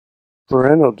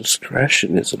Parental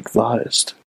discretion is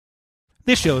advised.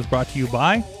 This show is brought to you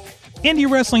by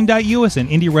IndieWrestling.us and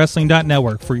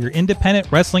IndieWrestling.network for your independent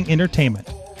wrestling entertainment.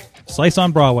 Slice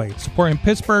on Broadway, supporting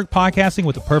Pittsburgh podcasting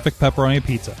with the perfect pepperoni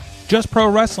pizza. Just Pro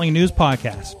Wrestling News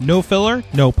Podcast. No filler,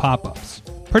 no pop-ups.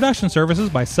 Production services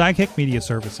by Sidekick Media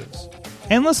Services.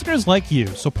 And listeners like you,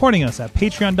 supporting us at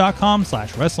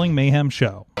patreon.com/Wrestling Mayhem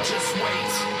Show. Just wait,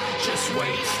 just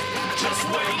wait, just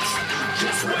wait,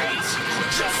 just wait, just wait.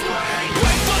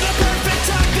 Wait for the perfect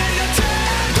time, then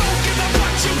attack. Don't give up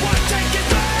what you want, take it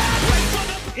back. Wait for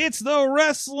the... It's the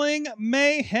Wrestling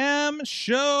Mayhem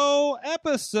Show,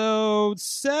 episode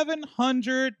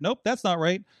 700. Nope, that's not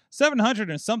right. 700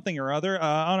 and something or other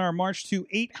on our march to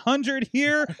 800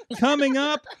 here coming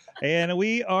up. And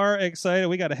we are excited.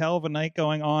 We got a hell of a night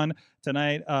going on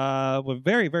tonight with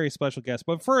very, very special guests.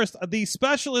 But first, the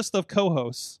specialist of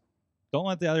co-hosts. Don't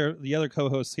let the other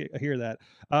co-hosts hear that.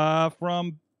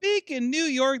 From Beacon, New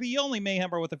York, the only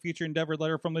Mayhemmer with a future endeavor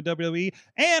letter from the WWE,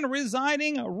 and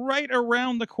residing right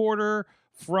around the corner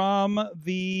from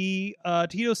the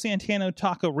Tito Santana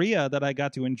Taqueria that I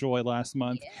got to enjoy last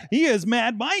month. Yeah. He is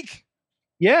Mad Mike.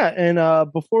 Yeah,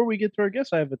 and before we get to our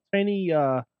guests, I have a tiny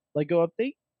Lego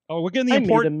update. Oh, we're getting the I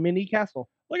important... made a mini castle.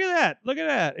 Look at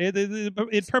that.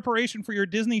 It's preparation for your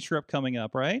Disney trip coming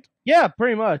up, right? Yeah,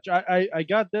 pretty much. I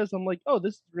got this. I'm like, oh,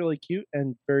 this is really cute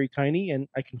and very tiny, and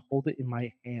I can hold it in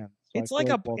my hand. So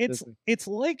it's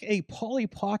like a Polly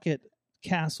Pocket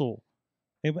castle.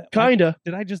 Kinda.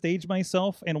 Did I just age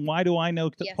myself? And why do I know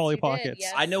Polly Pockets?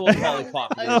 Yes. I know what Polly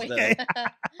Pocket is. Okay.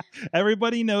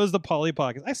 Everybody knows the Polly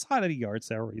Pockets. I saw it at a yard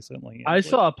sale recently. I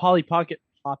saw a Polly Pocket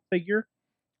pop figure.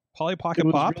 Polly Pocket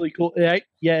It Pop? was really cool. It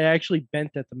actually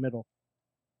bent at the middle.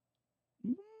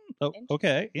 Oh,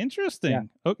 okay, interesting. Yeah.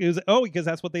 Okay, because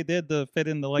that's what they did to fit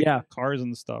in the cars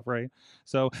and stuff, right?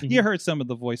 So you heard some of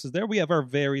the voices there. We have our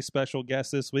very special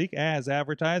guest this week, as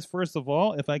advertised. First of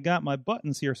all, if I got my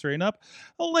buttons here straightened up,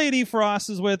 Lady Frost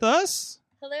is with us.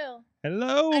 Hello.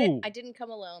 I didn't come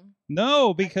alone.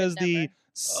 No, because the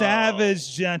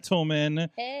savage gentleman,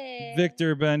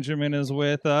 Victor Benjamin, is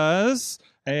with us.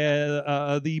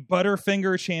 The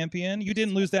Butterfinger champion. You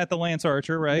didn't lose that to Lance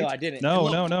Archer, right? No, I didn't. No.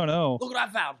 Look what I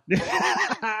found.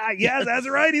 Yes, that's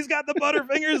right. He's got the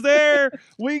Butterfingers there.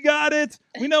 We got it.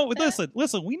 We know. Listen.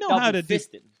 We know how to do.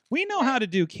 We know how to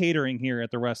do catering here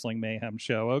at the Wrestling Mayhem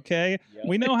Show, okay? Yep.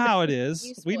 We know how it is.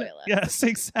 You spoil us. Yes,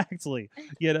 exactly.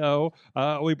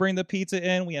 We bring the pizza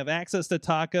in. We have access to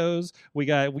tacos.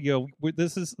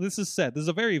 This is set. This is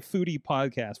a very foodie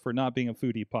podcast for not being a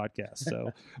foodie podcast.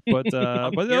 So, but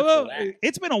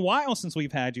it's been a while since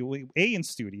we've had you in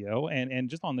studio and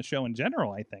just on the show in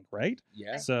general, I think, right?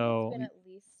 Yeah. So it's been at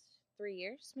least 3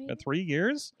 years, maybe. 3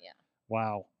 years? Yeah.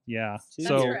 Wow. Yeah.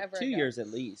 So 2 years at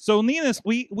least. So Ninas,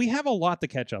 we have a lot to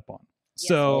catch up on. Yes.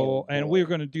 So, and we're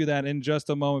going to do that in just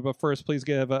a moment. But first, please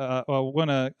want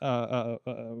to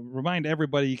remind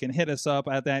everybody you can hit us up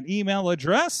at that email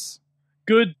address.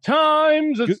 Good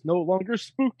times. It's no longer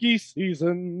spooky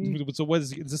season. So, is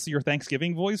this your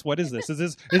Thanksgiving voice? What is this? Is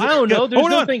this? I don't know. There's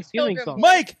no Thanksgiving song.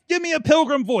 Mike, give me a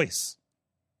Pilgrim voice.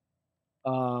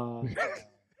 Good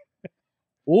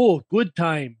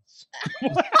times.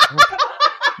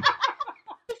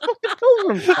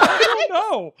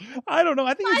 I don't know.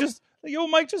 I think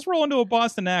Mike, just roll into a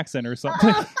Boston accent or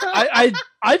something. I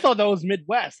thought that was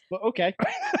Midwest, but okay.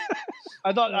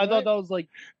 I thought that was like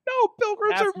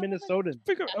Pilgrims are Minnesotan.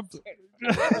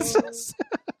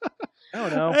 I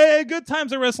don't know. Hey, good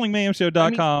times at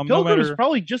WrestlingMayhemShow.com. Pilgrims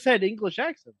probably just had English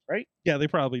accents, right? Yeah, they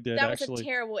probably did. That was actually a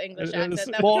terrible English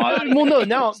accent.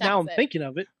 Now I'm thinking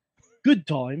of it. Good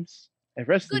times. At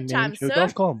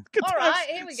WrestlingMayhemShow.com. All right,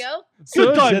 here we go.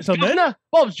 Good times, gentlemen.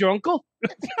 Bob's your uncle.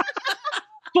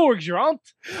 Sorg's your aunt.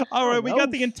 All right, we got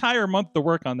the entire month to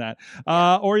work on that.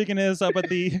 Or you can hit us up at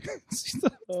the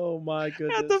oh my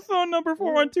goodness, at the phone number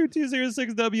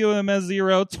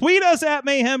 412-206-WMS0. Tweet us at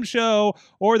Mayhem Show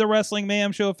or the Wrestling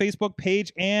Mayhem Show Facebook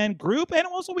page and group. And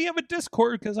also we have a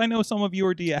Discord because I know some of you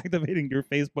are deactivating your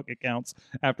Facebook accounts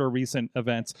after recent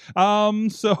events.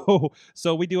 So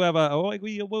we do have we're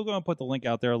going to put the link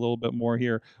out there a little bit more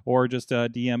here, or just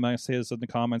DM us in the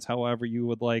comments, however you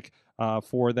would like.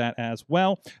 For that as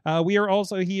well. We are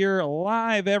also here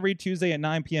live every Tuesday at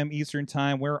 9 p.m. Eastern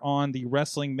Time. We're on the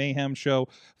Wrestling Mayhem Show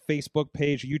Facebook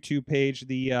page, YouTube page,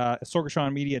 the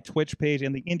Sorgatron Media Twitch page,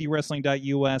 and the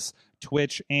IndieWrestling.us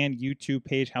Twitch and YouTube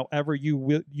page, however you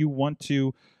want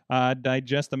to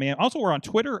digest the Mayhem. Also, we're on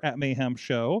Twitter at Mayhem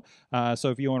Show,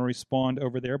 so if you want to respond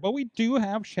over there. But we do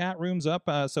have chat rooms up,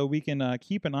 so we can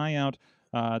keep an eye out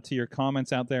to your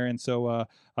comments out there. And so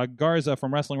Garza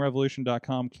from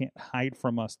WrestlingRevolution.com can't hide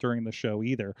from us during the show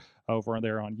either over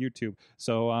there on YouTube.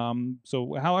 So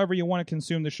so however you want to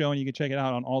consume the show, and you can check it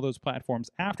out on all those platforms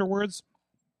afterwards.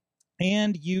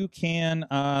 And you can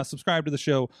subscribe to the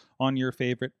show on your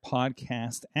favorite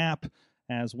podcast app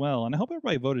as well. And I hope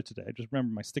everybody voted today. I just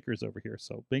remember my stickers over here.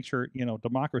 So make sure,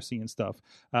 democracy and stuff.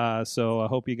 So I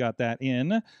hope you got that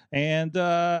in. And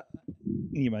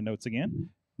need my notes again.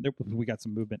 We got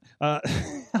some movement.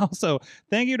 Also,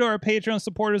 thank you to our Patreon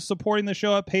supporters supporting the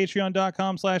show at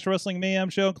patreon.com/Wrestling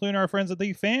Mayhem Show, including our friends at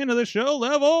the fan of the show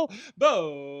level,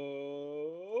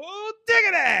 Bo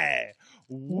Diggity!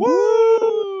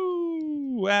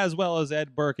 Woo! As well as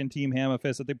Ed Burke and Team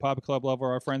Hammerfist at the Pop Club level,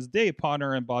 our friends Dave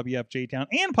Potter and Bobby F. J-Town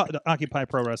and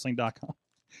OccupyProWrestling.com.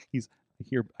 I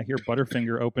hear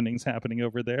Butterfinger openings happening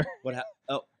over there. What?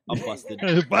 Oh, I'm busted.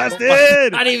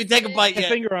 Busted! I didn't even take a bite yet.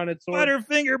 Finger on it.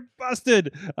 Butterfinger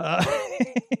busted.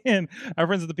 And our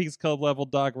friends at the Peaks Club level,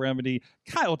 Doc Remedy,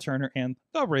 Kyle Turner, and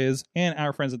The Riz, and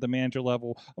our friends at the manager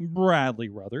level, Bradley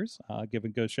Ruthers. Give a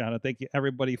good shout out. Thank you,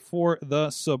 everybody, for the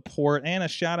support. And a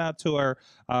shout out to our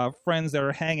friends that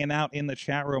are hanging out in the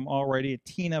chat room already.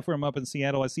 Tina from up in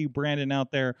Seattle. I see Brandon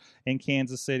out there in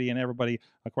Kansas City, and everybody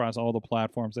across all the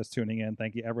platforms that's tuning in.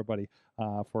 Thank you, everybody,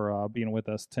 for being with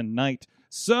us tonight.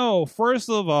 So, first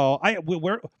of all,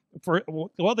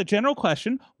 the general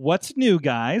question, what's new,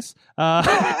 guys? A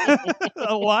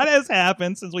lot has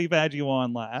happened since we've had you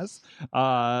on last.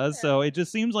 So it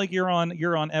just seems like you're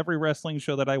on every wrestling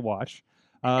show that I watch.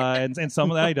 And some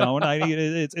that I don't.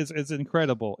 It's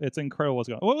incredible. It's incredible what's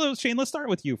going on. Well, Shane, let's start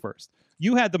with you first.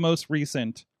 You had the most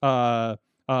recent I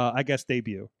guess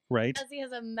debut, right? As he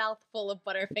has a mouthful of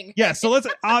Butterfinger. Yeah, so let's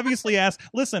obviously ask.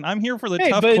 Listen, I'm here for the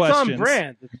tough but questions. It's on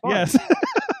brand. It's fun. Yes.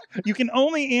 You can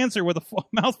only answer with a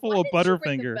mouthful of Why didn't you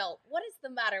bring the Butterfinger. belt? What is the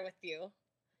matter with you?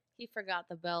 He forgot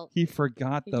the belt. He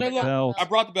forgot the He forgot belt. I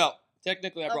brought the belt.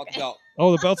 Technically, I brought the belt.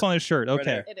 Oh, the belt's on his shirt. Right Okay,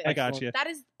 there. It is. I got you. That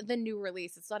is the new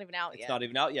release. It's not even out It's yet. not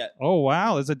even out yet. Oh,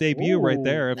 wow. There's a debut right Ooh.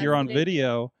 there. If That's you're on the debut.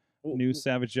 video, We'll- new we'll-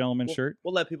 Savage Gentleman shirt.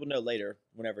 We'll let people know later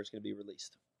whenever it's going to be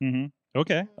released. Mm-hmm.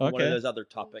 Okay, One of okay. those other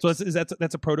topics. So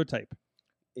that's a prototype.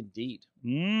 Indeed.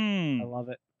 Mm. I love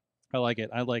it. I like it.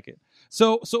 I like it.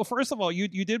 So first of all, you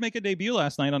did make a debut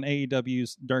last night on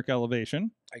AEW's Dark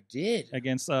Elevation I did.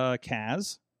 against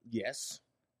Kaz. Yes.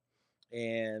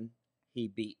 And he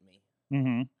beat me.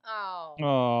 Mm-hmm. Oh.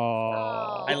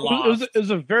 Oh. I It lost. was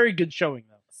a very good showing,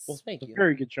 though. Well, thank It was you. a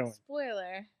very good showing.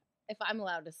 Spoiler, if I'm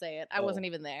allowed to say it. I Oh. wasn't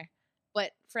even there.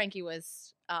 But Frankie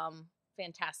was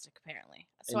fantastic, apparently.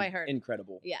 So I heard.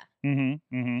 Incredible. Yeah.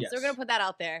 Mm-hmm. Mm-hmm. Yes. So we're going to put that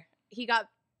out there. He got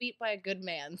beat by a good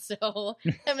man, so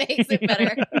that makes it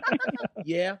better.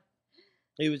 Yeah.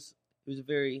 He was a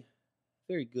very,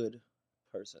 very good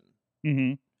person.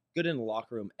 Mm-hmm. Good in the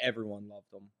locker room. Everyone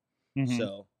loved him. Mm-hmm.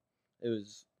 So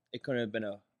it couldn't have been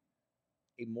a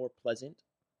more pleasant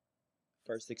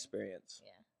first experience.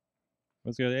 Yeah.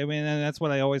 That's good. I mean, and that's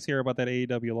what I always hear about that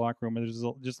AEW locker room. There's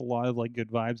just a lot of like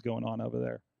good vibes going on over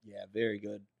there. Yeah, very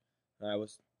good. I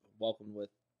was welcomed with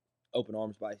open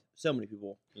arms by so many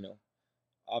people.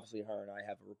 Obviously her and I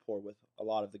have a rapport with a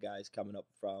lot of the guys coming up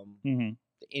from Mm-hmm.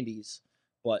 the indies,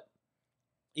 but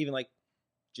even like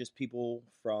just people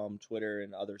from Twitter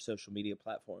and other social media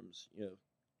platforms,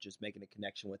 just making a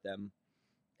connection with them.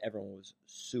 Everyone was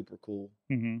super cool,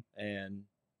 Mm-hmm. and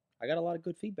I got a lot of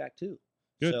good feedback too.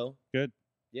 Good. So Good.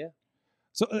 Yeah.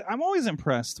 So I'm always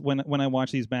impressed when I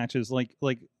watch these matches. Like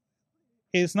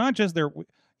it's not just their,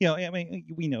 I mean,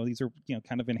 we know these are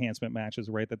kind of enhancement matches,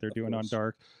 right? That they're Of doing on course.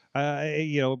 Dark,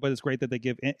 but it's great that they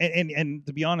give. And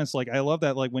to be honest, like I love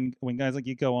that. Like when guys like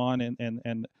you go on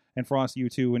and Frost, you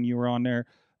too, when you were on there,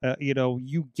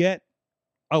 you get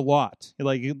a lot.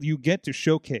 Like you get to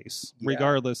showcase Yeah.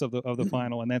 regardless of the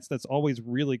final, and that's always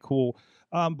really cool.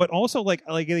 But also like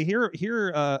here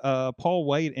Paul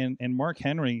White and Mark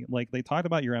Henry, like they talked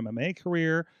about your MMA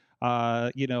career. They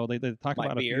talked My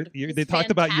about beard. they talked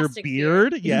about your fantastic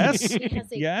beard. beard. Yes, He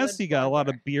has a yes, good you got a lot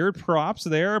of barber. beard props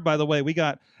there. By the way, we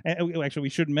got actually we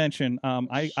should mention.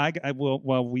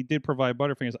 We did provide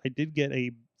Butterfingers. I did get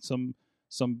some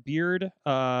beard.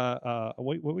 What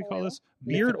we call Oil? this?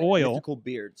 Beard oil. Mythical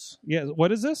beards. Yeah.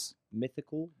 What is this?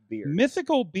 Mythical beards.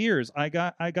 Mythical beers. I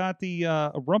got the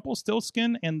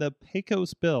Rumpelstiltskin and the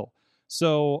Pecos Bill.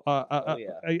 So yeah.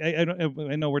 I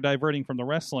know we're diverting from the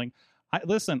wrestling.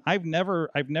 Listen, I've never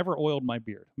oiled my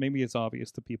beard. Maybe it's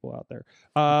obvious to people out there.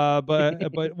 But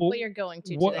Well, you're going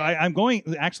to what, today. I'm going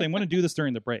to do this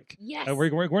during the break. Yes. We're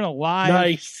going to live,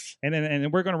 Nice. and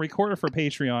then we're going to record it for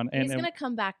Patreon. And He's then going to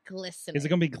come back glistening. is it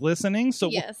going to be glistening? So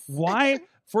Yes. why?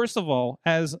 first of all,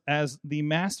 as the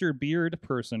master beard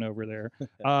person over there,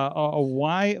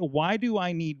 why do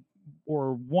I need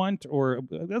or want, or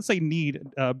let's say need,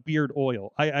 beard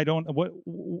oil? I don't.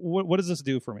 What does this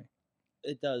do for me?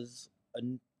 It does a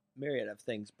myriad of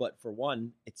things, but for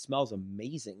one, it smells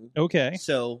amazing. Okay,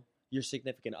 So your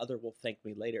significant other will thank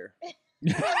me later.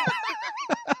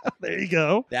 there you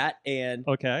go. That and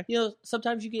Okay,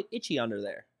 sometimes you get itchy under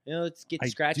there. It gets I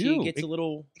scratchy. do. It gets a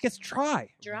little it gets dry.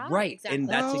 Dry. right, Exactly. and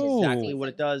that's Oh. exactly what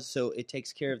it does. So it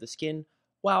takes care of the skin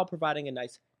while providing a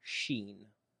nice sheen.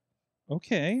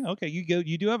 Okay,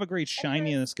 you do have a great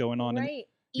shininess going on. Right.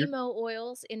 you're- Emo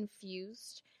oils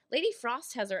infused. Lady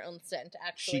Frost has her own scent,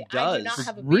 actually. She I do does. not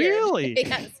have a beard. Really?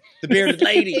 Yes. The bearded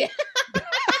lady.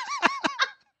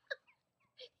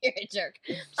 You're a jerk.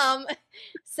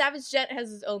 Savage Jet has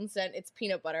his own scent. It's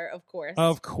peanut butter, of course.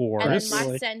 Of course. And then my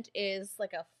Really? scent is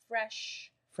like a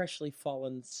fresh. Freshly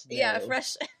fallen snow. Yeah,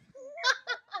 fresh.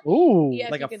 Ooh. Yeah.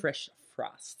 if Like you a could- fresh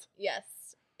frost.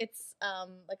 Yes, it's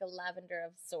like a lavender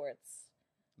of sorts.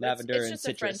 Lavender it's and just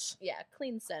citrus. a French,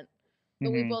 clean scent.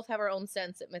 But we Mhm. both have our own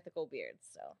scents at Mythical Beards,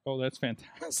 so Oh, that's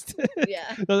fantastic.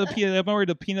 yeah. I'm worried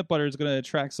the peanut butter is going to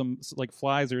attract some like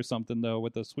flies or something though,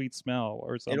 with a sweet smell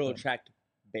or something. It'll attract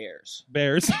bears.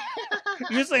 Bears.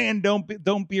 You're saying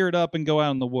don't beard up and go out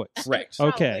in the woods. Correct.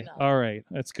 Probably Okay, not. all right,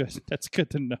 that's good. That's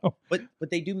good to know. But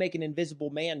they do make an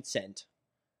invisible man scent,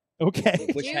 Okay,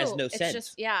 which has Ew, no it's scent.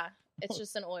 Just, it's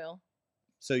just an oil.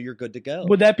 So you're good to go.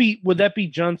 Would that be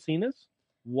John Cena's?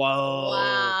 Whoa.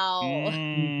 Wow.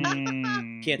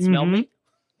 Mm. Can't smell me?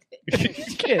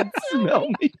 Can't smell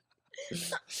me.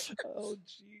 Oh,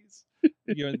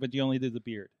 jeez. But you only did the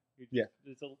beard. Yeah.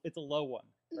 It's a low one,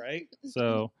 right?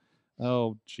 So,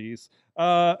 oh, jeez.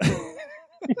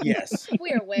 Yes.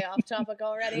 We are way off topic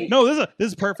already. No, this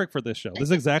is perfect for this show. This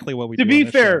is exactly what we To do. be on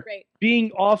this fair, show. Great.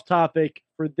 Being off topic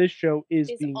for this show is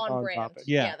It's being on on brand. topic.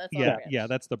 Yeah, that's on yeah, brand. yeah.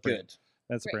 That's the brand. Good.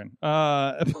 That's the Great.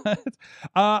 brand. But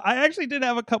I actually did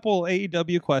have a couple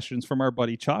AEW questions from our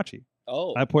buddy Chachi.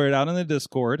 Oh. I put it out in the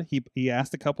Discord. He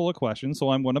asked a couple of questions, so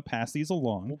I'm going to pass these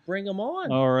along. We'll bring them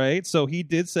on. All right. So he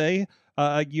did say,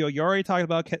 you already talked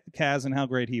about Kaz and how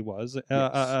great he was.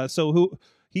 So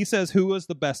he says who was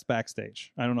the best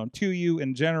backstage? I don't know. To you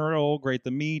in general, great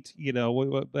to meet.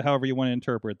 However you want to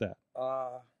interpret that.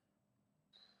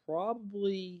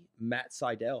 Probably Matt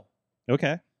Sydal.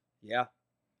 Okay. Yeah.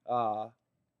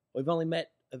 We've only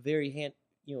met a very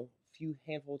few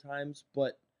handful of times,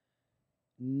 but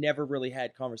never really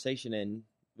had conversation, and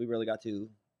we really got to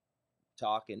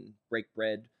talk and break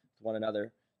bread with one another.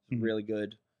 It was Mhm. really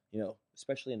good,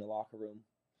 especially in the locker room.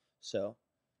 So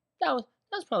that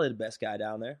was probably the best guy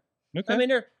down there. Okay. I mean,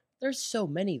 there's so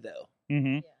many though,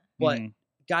 Mm-hmm. Yeah. but Mhm.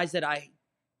 guys that I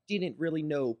didn't really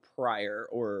know prior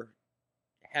or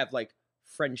have like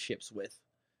friendships with,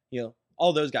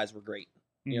 all those guys were great,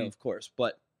 Mhm. of course,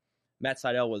 but Matt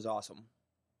Sydal was awesome.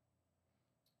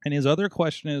 And his other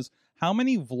question is, how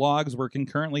many vlogs were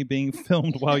concurrently being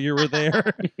filmed while you were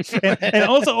there? and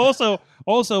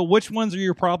also, which ones are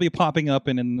you probably popping up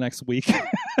in the next week?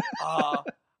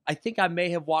 I think I may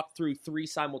have walked through 3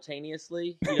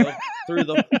 simultaneously, through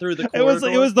the corridor.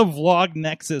 it was the vlog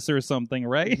nexus or something,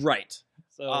 right? Right.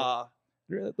 So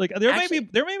like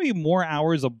there may be more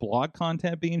hours of blog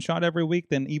content being shot every week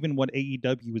than even what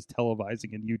AEW is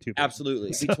televising in YouTube.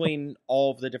 Absolutely. So- Between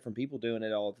all of the different people doing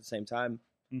it all at the same time.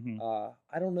 Mhm.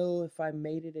 I don't know if I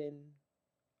made it in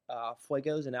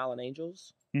Fuegos and Allen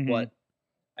Angels, Mhm. but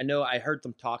I know I heard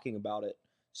them talking about it,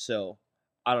 so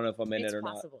I don't know if I'm in It's it or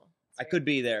possible. It's I very could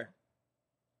be there.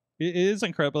 It is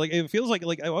incredible. Like it feels like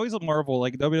I always marvel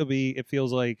like WWE. It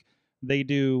feels like they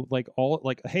do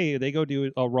hey, they go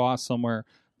do a Raw somewhere.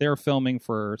 They're filming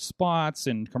for spots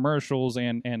and commercials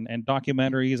and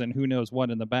documentaries and who knows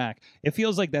what in the back. It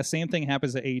feels like that same thing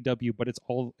happens at AEW, but it's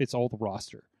all the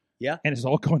roster. Yeah. And it's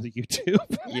all going to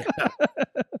YouTube.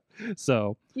 Yeah.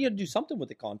 So You got to do something with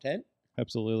the content.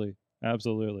 absolutely.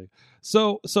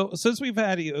 So since we've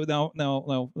had you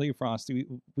no, Lee Frost,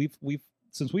 we've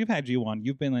since we've had you on,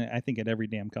 you've been I think at every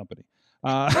damn company.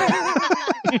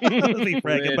 Let's be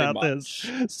frank Pretty about much.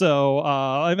 this. So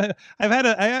I've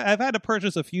had to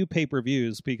purchase a few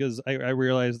pay-per-views because I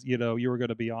realized you were going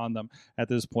to be on them at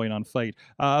this point on Fight.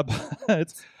 But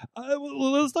let's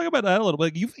talk about that a little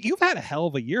bit. You've had a hell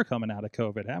of a year coming out of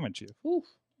COVID, haven't you? Whew.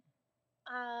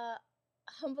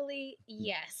 Humbly,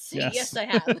 yes. Yes. Yes, I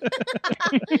have.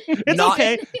 It's Not-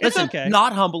 okay. It's Listen, okay.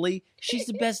 not humbly. She's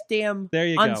the best damn There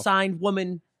you go. unsigned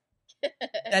woman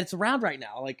that's around right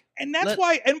now. Like, And that's Let-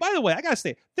 why, and by the way, I gotta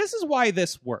say, this is why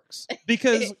this works.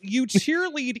 Because you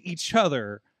cheerlead each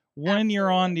other when you're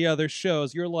on Absolutely. the other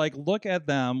shows, you're like, look at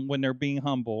them when they're being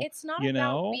humble. It's not you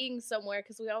about know? being somewhere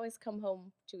because we always come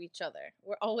home to each other.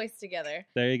 We're always together.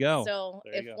 There you go. So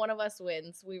There you if go. one of us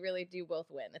wins, we really do both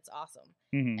win. It's awesome.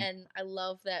 Mhm. And I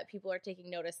love that people are taking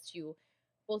notice to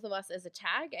both of us as a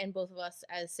tag and both of us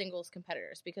as singles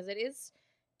competitors because it is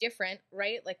different,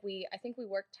 right? Like I think we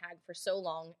worked tag for so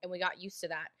long and we got used to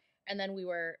that. And then we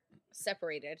were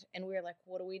separated and we were like,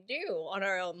 what do we do on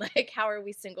our own? Like, how are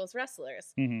we singles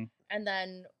wrestlers? Mhm. And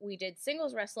then we did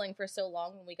singles wrestling for so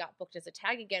long when we got booked as a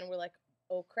tag again. We're like,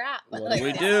 oh crap. What like, do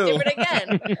we this do? is different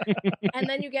again. And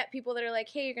then you get people that are like,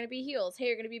 hey, you're going to be heels. Hey,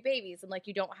 you're going to be babies. And like,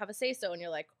 you don't have a say so. And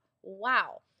you're like,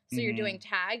 wow. So you're Mhm. doing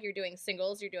tag, you're doing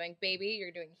singles, you're doing baby,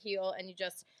 you're doing heel, and you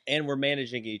just, And we're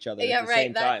managing each other Yeah, at the right,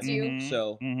 same that time. too. Mhm.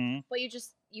 So Mhm. but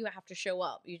you have to show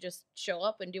up. You just show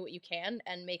up and do what you can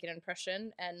and make an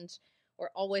impression. And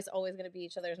we're always going to be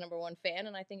each other's number one fan.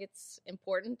 And I think it's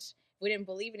important. If we didn't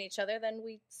believe in each other, then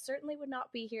we certainly would not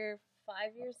be here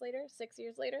 5 years later, 6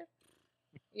 years later.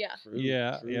 Yeah. true,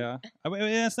 Yeah, true. yeah. I mean,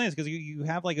 that's nice because you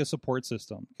have like a support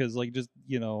system. Because like just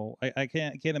I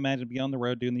can't imagine being on the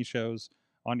road doing these shows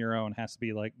on your own has to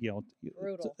be like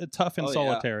Brutal. tough and Oh, yeah.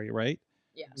 solitary, right?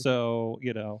 Yeah. So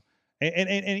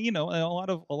and a lot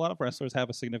of wrestlers have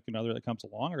a significant other that comes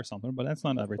along or something, but that's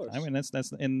not Of every course. time, and that's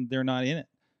and they're not in it,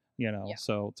 Yeah.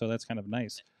 So that's kind of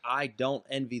nice. I don't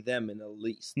envy them in the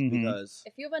least Mhm. because,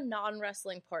 If you have a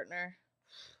non-wrestling partner,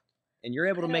 and you're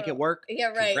able I to make don't it work. yeah,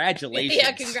 right. Congratulations.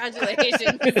 Yeah,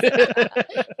 congratulations.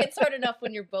 It's hard enough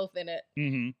when you're both in it.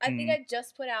 Mm-hmm. I think I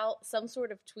just put out some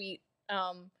sort of tweet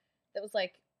that was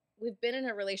like, we've been in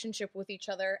a relationship with each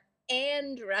other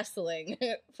and wrestling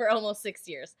for almost 6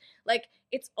 years. Like,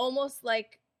 it's almost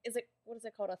like, what is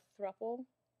it called? A thruple?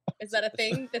 Is that a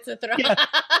thing? That's a thruple?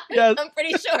 Yes. I'm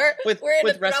pretty sure With we're in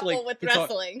a wrestling, thruple with it's our-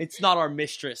 wrestling. It's not our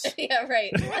mistress. Yeah,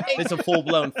 right. Like, It's a full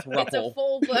blown it's a thruple.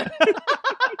 full blown.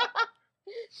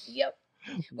 Yep.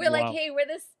 We're like, Wow. hey, we're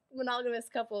this monogamous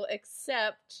couple,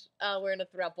 except we're in a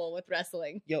throuple with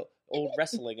wrestling. Yo, old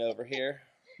wrestling over here.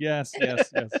 Yes.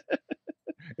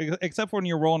 Except for when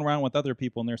you're rolling around with other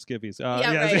people in their skivvies.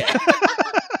 Yeah, yes. right.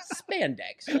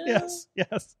 Spandex. you know? yes.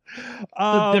 It's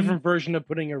a different version of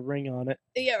putting a ring on it.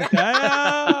 Yeah,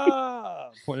 right.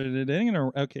 Put it in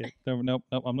or okay. Nope.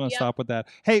 I'm gonna Yep. stop with that.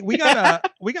 Hey, we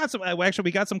got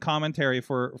some commentary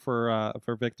for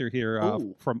Victor here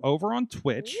Ooh. from over on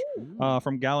Twitch. Ooh.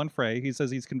 From Gallon Frey. He says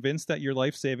he's convinced that your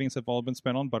life savings have all been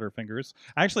spent on Butterfingers.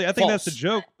 Actually, I think that's a False.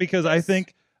 joke because I Yes.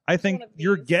 think One of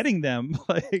you're these. getting them.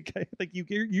 Like I think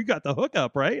you got the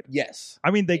hookup, right? Yes.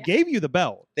 I mean, they Yeah. gave you the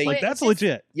belt. They- Like Wait, that's just-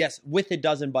 legit. Yes, with a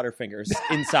dozen Butterfingers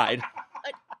inside.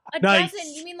 A Nice.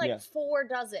 dozen? You mean like Yeah. 4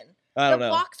 dozen? I The don't know.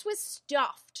 box was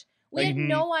stuffed. We had Mhm,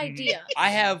 no mhm. idea. I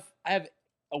have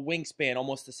a wingspan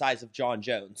almost the size of John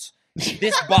Jones.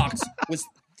 This box was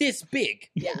this big,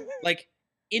 Yeah. like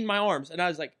in my arms, and I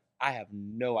was like, I have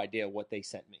no idea what they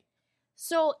sent me.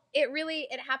 So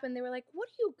it happened. They were like, "What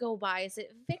do you go by? Is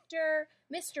it Victor,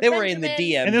 Mr. They were in the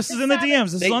Benjamin?" DMs. And this is in the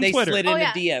DMs. This is on They Twitter. slid Oh,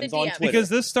 into yeah, DMs the on DMs. Twitter. Because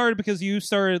this started because you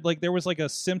started like there was like a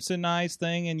Simpsonized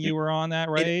thing and you were on that,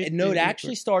 right? No, it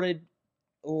actually started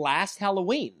last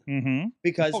Halloween Mm-hmm.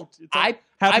 because Oh, it's I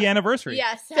Happy I- anniversary.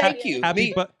 Yes. Thank you.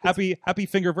 Happy Me- happy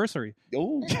fingerversary.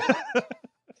 oh,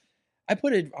 I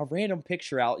put a random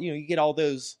picture out. You get all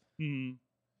those Mhm.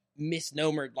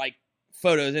 misnomered like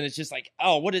photos, and it's just like,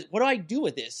 oh, what do I do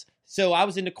with this? So I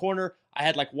was in the corner. I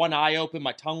had like one eye open.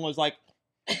 My tongue was like,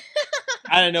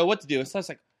 I didn't know what to do. So I was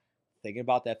like thinking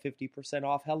about that 50%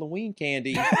 off Halloween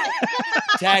candy.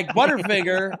 Tagged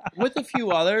Butterfinger with a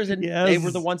few others, and they Yes.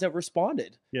 were the ones that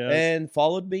responded Yes. and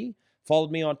followed me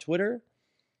on Twitter.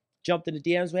 Jumped into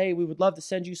DMs. Hey, we would love to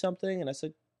send you something, and I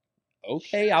said,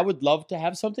 okay, I would love to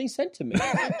have something sent to me.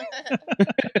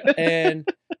 And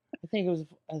I think it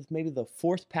was maybe the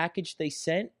 4th package they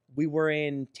sent. We were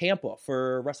in Tampa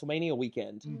for WrestleMania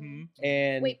weekend, Mhm.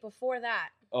 and Wait, before that,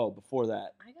 before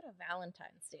that, I got a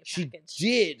Valentine's Day she package.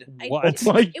 did I What? did.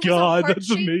 Oh my It was God, a that's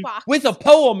heart-shaped amazing. box. with a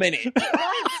poem in it.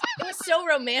 It was so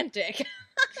romantic.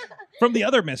 From the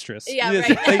other mistress. Yeah, Yes,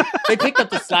 right. they picked up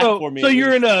the slack for me. So It you're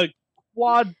was- in a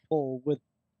quad pull with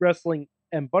wrestling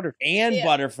and Butterfinger. and Yeah,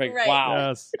 Butterfinger. right. Wow,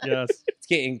 Yes. Yes. it's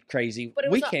getting crazy. But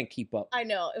it We was a- can't keep up. I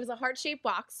know. It was a heart-shaped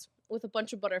box with a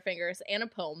bunch of Butterfingers and a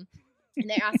poem. And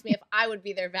they asked me if I would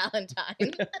be their Valentine.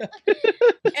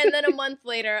 And then a month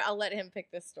later, I'll let him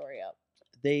pick this story up.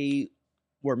 They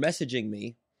were messaging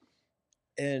me,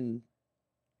 and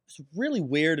it's really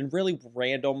weird and really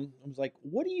random. I was like,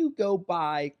 what do you go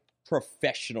by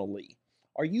professionally?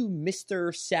 Are you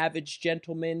Mr. Savage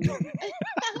Gentleman?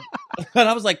 And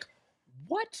I was like,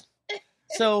 what?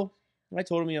 So I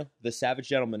told him, the Savage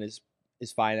Gentleman is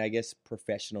is fine, I guess,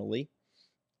 professionally.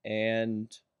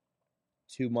 And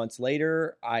 2 months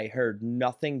later, I heard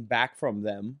nothing back from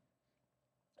them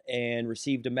and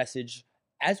received a message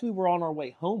as we were on our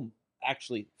way home,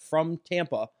 actually, from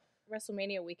Tampa.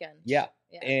 WrestleMania weekend. Yeah.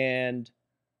 Yeah. And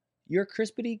your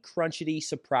crispity crunchity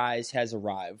surprise has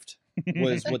arrived,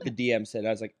 was what the DM said. I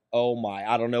was like, oh my,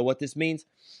 I don't know what this means.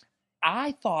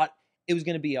 I thought it was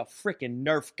going to be a freaking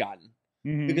Nerf gun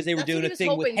Mhm. because they were That's what doing he a was thing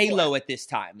with hoping Halo for. at this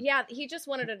time. Yeah, he just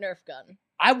wanted a Nerf gun.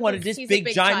 I wanted He's this a big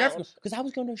big giant child. Nerf gun because I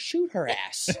was going to shoot her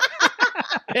ass.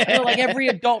 Like every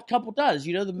adult couple does.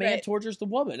 The man Right. tortures the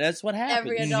woman. That's what happens.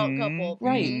 Every adult Mhm. couple.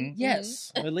 Right. Mhm.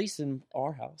 Yes. At least in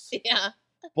our house. Yeah.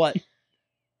 But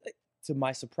to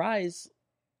my surprise,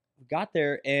 we got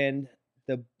there and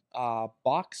the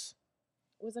box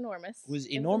It was enormous. was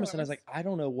It enormous. And I was like, I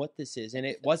don't know what this is. And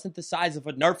it wasn't the size of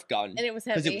a Nerf gun and it was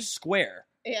because heavy. it was square.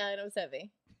 Yeah, and it was heavy.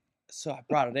 So I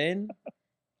brought it in.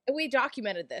 We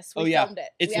documented this. We Oh, yeah. filmed it.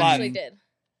 It's we live. actually did.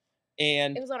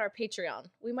 And It was on our Patreon.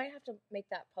 We might have to make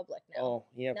that public now. oh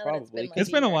yeah, Now that it's probably. been, like, 'cause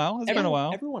It's been a year. while. It's been a everyone-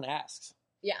 while. Everyone asks.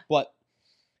 Yeah. But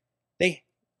a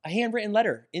handwritten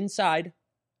letter inside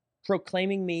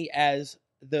proclaiming me as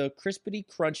the crispity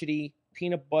crunchity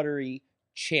peanut buttery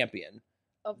champion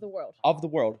Of the world. of the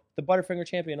world, the Butterfinger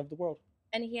champion of the world.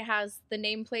 And he has the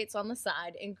nameplates on the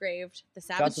side engraved. The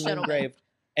Got Savage them Gentleman. engraved.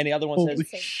 And the other one Holy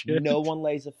says, shit. "No one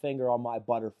lays a finger on my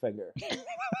Butterfinger."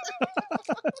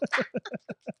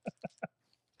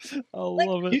 I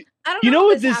love it. I don't You know how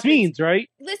what this happens. means, right?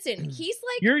 Listen, he's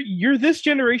like You're this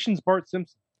generation's Bart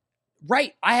Simpson.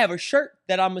 Right. I have a shirt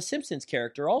that I'm a Simpsons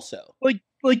character also. Like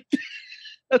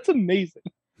that's amazing.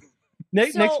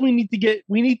 Next, So- we need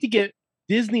to get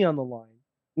Disney on the line.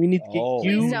 We need to get Oh.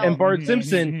 you Please and don't. Bart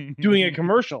Simpson doing a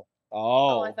commercial.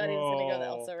 oh, I Oh. thought he was gonna go the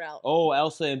Elsa route. Oh,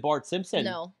 Elsa and Bart Simpson.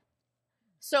 No.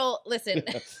 So listen.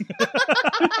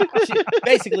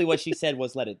 Basically what she said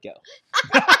was let it go.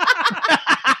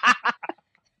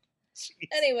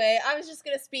 Anyway, I was just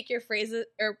gonna speak your phrases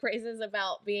or praises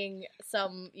about being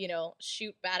some,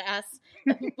 shoot badass,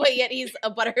 but yet he's a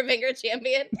Butterfinger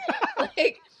champion.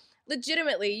 Like,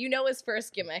 legitimately, his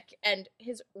first gimmick, and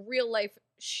his real life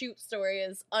shoot story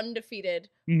is undefeated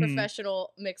Mhm.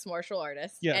 professional mixed martial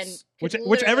artist. Yes, and which could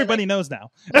which literally, everybody knows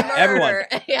now. like, Everyone.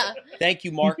 murder- yeah, Thank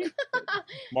you, Mark.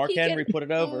 Mark He Henry can put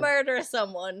it over. murder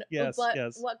someone. Yes, but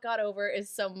yes. what got over is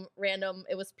some random.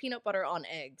 It was peanut butter on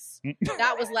eggs. Mm.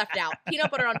 That was left out. Peanut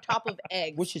butter on top of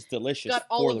eggs. Which is delicious got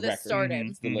all for of the this record. started.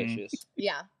 It's delicious.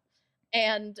 Yeah.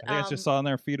 And I just saw on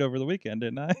their feed over the weekend,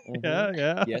 didn't I? Mhm. Yeah,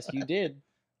 yeah. Yes, you did.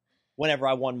 Whenever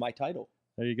I won my title.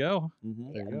 There you go.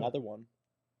 Mhm. There you go. Another one.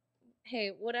 hey,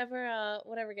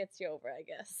 whatever gets you over, I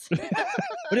guess.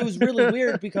 But it was really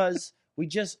weird because we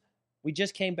just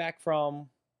came back from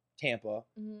Tampa.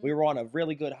 Mhm. We were on a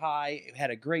really good high. We had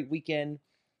a great weekend.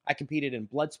 I competed in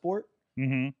Bloodsport.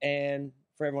 Mm-hmm. And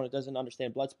for everyone that doesn't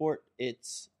understand Bloodsport,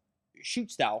 it's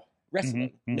shoot style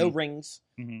wrestling. Mhm, No mhm. rings.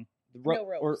 Mhm. No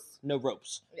ropes. Or no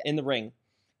ropes Yeah. in the ring.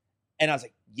 And I was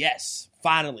like, yes,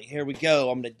 finally, here we go.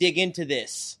 I'm going to dig into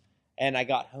this. And I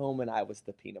got home and I was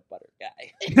the peanut butter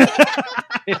guy.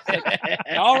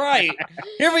 All right,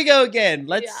 here we go again.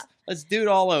 Let's do it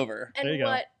all over. And There you go.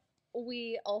 what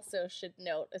we also should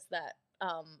note is that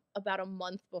about a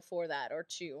month before that or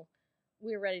two,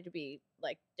 we were ready to be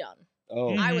like done.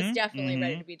 Oh, I was Mhm, definitely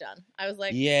ready mhm. to be done. I was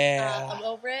like, yeah. I'm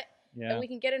over it. Yeah. And we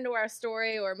can get into our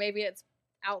story, or maybe it's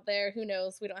out there. Who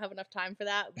knows? We don't have enough time for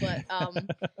that. But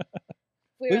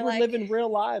we We were were like, living real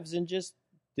lives and just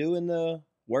doing the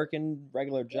working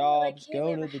regular yeah, like, jobs, hey, we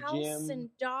going have to a the house gym. and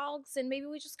dogs, and maybe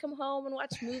we just come home and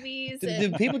watch movies. Do,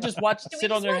 and do people just watch, do we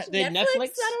sit on just their watch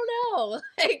Netflix? I don't know.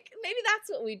 Like, maybe that's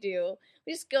what we do.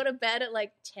 We just go to bed at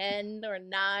like 10 or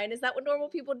 9. Is that what normal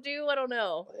people do? I don't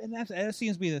know. And that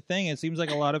seems to be the thing. It seems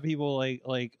like a lot of people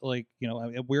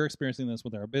we're experiencing this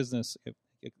with our business.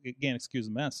 Again, excuse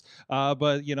the mess.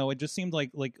 But it just seemed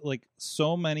like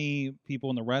so many people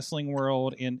in the wrestling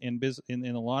world, in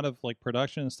a lot of like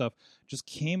production and stuff, just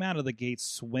came out of the gate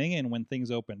swinging when things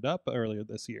opened up earlier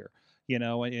this year.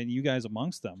 And you guys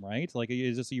amongst them, right? Like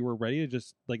it's just you were ready to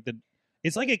just like the.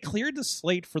 It's like it cleared the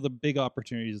slate for the big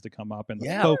opportunities to come up and the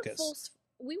Yeah. focus.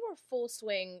 We were full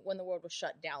swing when the world was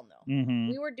shut down, though. Mm-hmm.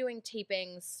 We were doing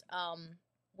tapings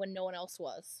when no one else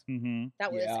was. Mm-hmm.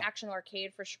 That was Yeah. Action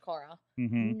Arcade for Shikara.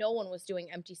 Mm-hmm. No one was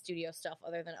doing empty studio stuff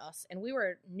other than us, and we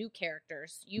were new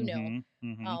characters. Mm-hmm.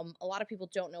 Mm-hmm. A lot of people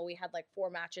don't know we had like 4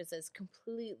 matches as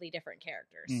completely different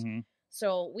characters. Mm-hmm.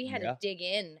 So we had Yeah. to dig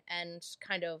in and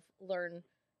kind of learn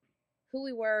who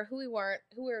we were, who we weren't,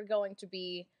 who we were going to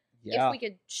be. Yeah. If we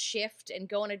could shift and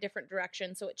go in a different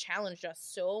direction. So it challenged us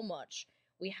so much.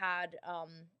 we had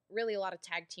really a lot of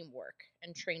tag team work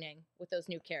and training with those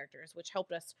new characters, which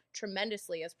helped us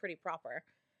tremendously as Pretty Proper.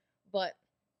 But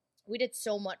we did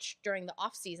so much during the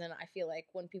off season, I feel like,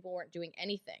 when people weren't doing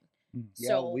anything. Yeah,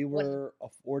 So we when- were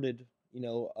afforded,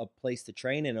 a place to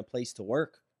train and a place to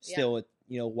work still,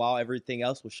 while everything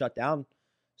else was shut down.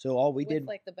 So all we with did,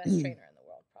 like the best trainer in the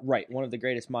world, probably. right, one of the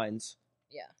greatest minds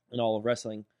Yeah. in all of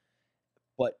wrestling.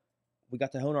 But we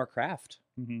got to hone our craft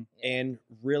Mm-hmm. and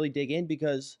really dig in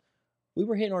because we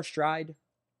were hitting our stride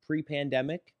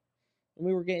pre-pandemic, and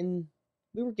we were getting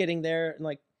there, and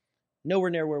like nowhere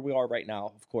near where we are right now,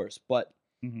 of course. But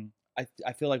Mm-hmm.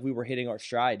 I feel like we were hitting our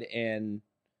stride, and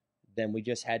then we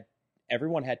just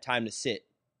everyone had time to sit,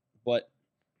 but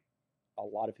a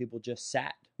lot of people just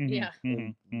sat. Yeah.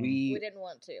 And We didn't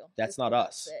want to. That's Just not did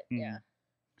us. sit, Mhm. Yeah.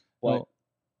 But Well-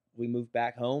 we moved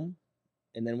back home,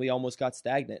 and then we almost got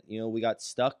stagnant. We got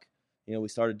stuck. We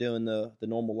started doing the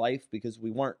normal life because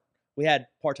we had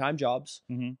part-time jobs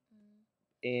Mm-hmm.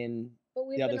 in But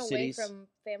we've the been other away cities. from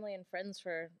family and friends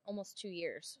for almost 2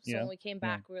 years. So Yeah. when we came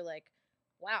back, we were like,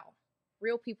 wow,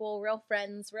 real people, real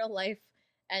friends, real life,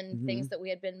 and things that we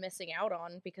had been missing out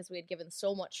on because we had given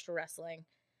so much to wrestling.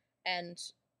 And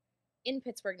in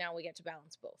Pittsburgh now, we get to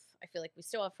balance both. I feel like we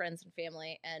still have friends and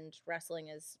family, and wrestling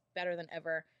is better than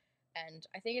ever. And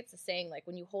I think it's a saying, like,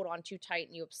 when you hold on too tight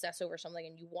and you obsess over something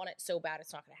and you want it so bad,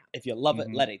 it's not going to happen. if you love Mhm.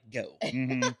 it, let it go.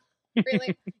 Mm-hmm.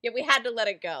 Really? Yeah, we had to let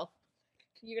it go.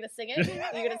 You gonna sing it?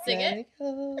 You gonna sing it?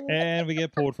 And we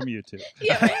get pulled from YouTube.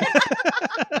 Yeah,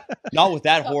 right. Not with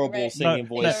that Oh, horrible right. singing No,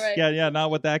 voice. right. Yeah,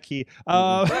 not with that key.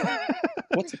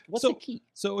 What's So- the key?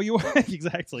 So you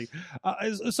exactly.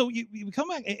 So you come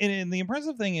back, and the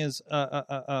impressive thing is,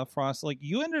 Frost, like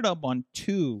you ended up on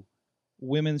 2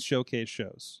 women's showcase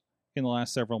shows in the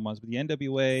last several months with the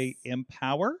NWA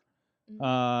Empower,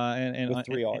 and With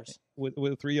 3 R's.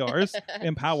 With 3 R's,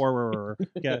 Empower.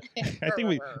 Yeah, I think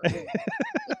we.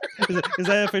 is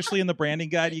that officially in the branding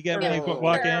guide you get when you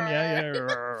walk in? Yeah.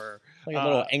 Like a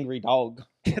little angry dog.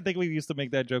 I think we used to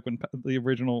make that joke when the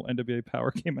original NWA Power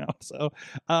came out. So,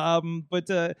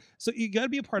 so you got to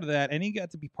be a part of that, and you got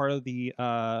to be part of the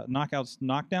Knockouts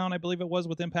Knockdown, I believe it was,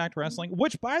 with Impact Wrestling.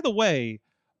 Which, by the way,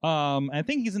 I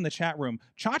think he's in the chat room.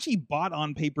 Chachi bought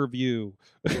on pay-per-view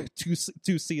to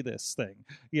see this thing.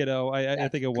 I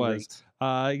think it was.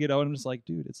 And I'm just like,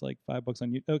 dude, it's like $5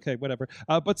 on you. Okay, whatever.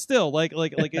 But still, like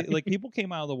people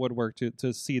came out of the woodwork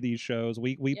to see these shows.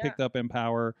 We Yeah. picked up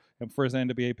Empower, and first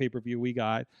NBA pay-per-view we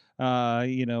got.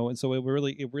 And so it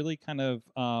really kind of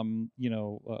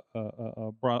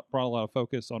brought a lot of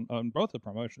focus on both the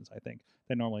promotions. I think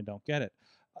they normally don't get it.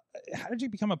 How did you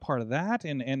become a part of that?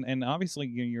 And obviously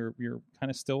you're kind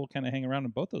of still kind of hanging around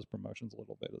in both those promotions a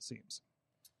little bit, it seems.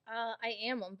 I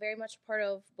am. I'm very much part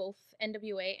of both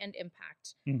NWA and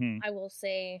Impact. Mm-hmm. I will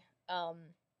say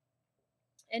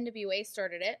NWA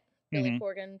started it. Billy Mhm.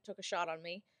 Corgan took a shot on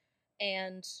me.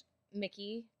 And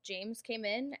Mickey James came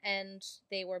in, and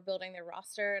they were building their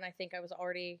roster. And I think I was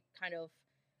already kind of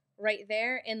right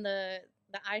there in the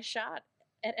eye shot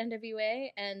at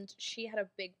NWA. And she had a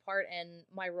big part in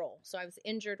my role. So I was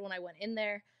injured when I went in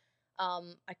there.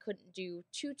 I couldn't do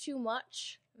too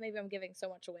much. Maybe I'm giving so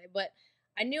much away, but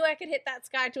I knew I could hit that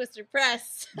Sky Twister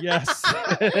press. Yes.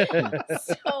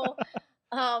 So,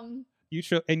 You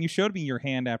showed me your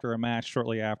hand after a match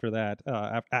shortly after that,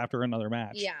 after another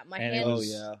match. yeah, my And it hand was-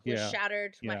 was yeah.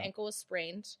 shattered. My Yeah. ankle was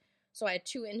sprained. So I had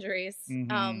 2 injuries.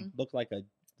 Mhm. Looked like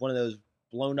one of those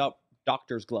blown up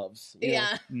doctor's gloves.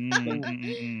 Yeah.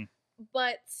 Mm-mm-mm-mm.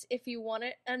 But if you want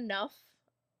it enough,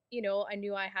 I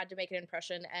knew I had to make an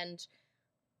impression, and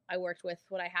I worked with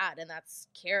what I had, and that's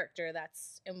character,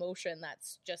 that's emotion,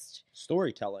 that's just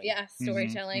Storytelling.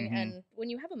 storytelling. mhm. And when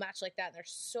you have a match like that, and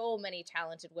there's so many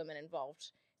talented women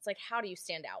involved, it's like, how do you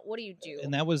stand out? What do you do?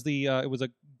 And that was it was a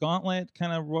gauntlet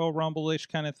kind of Royal Rumble-ish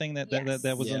kind of thing that was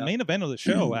the Yeah. main event of the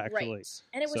show, actually. Right.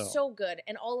 And it was So- so good.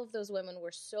 And all of those women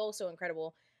were so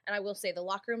incredible. And I will say the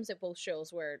locker rooms at both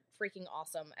shows were freaking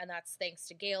awesome. And that's thanks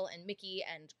to Gail and Mickey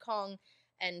and Kong.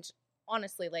 And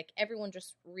honestly, like, everyone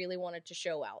just really wanted to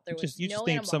show out. There was You no just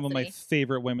named some of my animosity.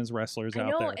 favorite women's wrestlers I out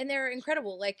know, there. and they're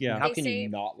incredible. Like, Yeah. How they can say, you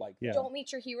not like that? Yeah. don't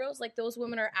meet your heroes. Like, those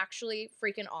women are actually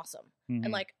freaking awesome. Mhm.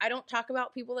 And like, I don't talk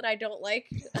about people that I don't like.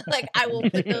 Like, I will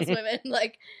pick those women.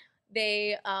 Like,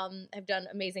 they have done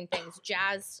amazing things.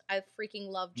 Jazz, I freaking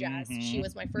love Jazz. She Mhm.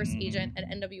 was my first Mhm. agent at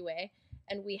NWA,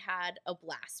 and we had a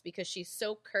blast because she's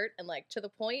so curt and like to the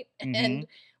point, Mhm. and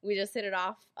we just hit it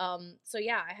off. So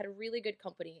yeah, I had a really good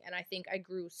company, and I think I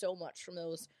grew so much from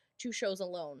those 2 shows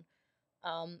alone.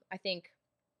 I think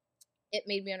it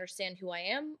made me understand who I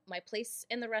am, my place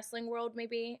in the wrestling world,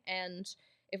 maybe, and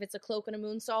If it's a cloak and a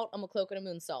moonsault, I'm a cloak and a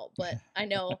moonsault. But I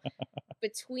know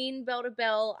between bell to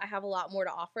bell, I have a lot more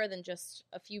to offer than just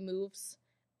a few moves.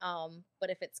 But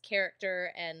if it's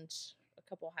character and a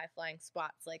couple high flying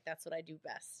spots, like that's what I do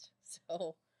best.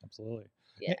 So Absolutely.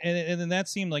 yeah. And then that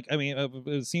seemed like, I mean,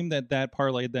 it seemed that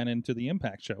parlayed then into the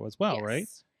Impact show as well, right?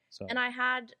 Yes. So. And I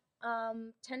had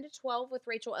 10 to 12 with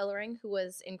Rachel Ellering, who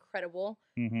was incredible.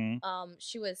 Mm-hmm.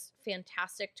 She was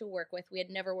fantastic to work with. We had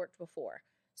never worked before.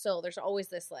 So there's always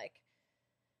this like,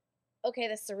 okay,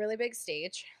 this is a really big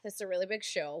stage. This is a really big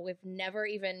show. We've never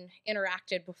even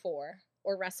interacted before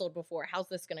or wrestled before. How's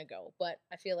this going to go? But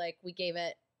I feel like we gave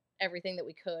it everything that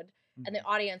we could. Mm-hmm. And the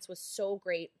audience was so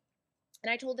great.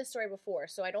 And I told this story before,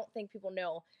 so I don't think people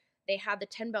know. They had the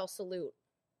 10 bell salute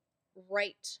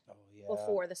right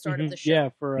before the start of the show. Yeah,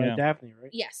 for Yeah. Daphne,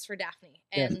 right? Yes, for Daphne.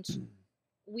 Yeah. And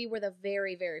we were the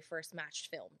very, very first match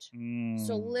filmed. Mm.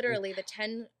 So literally the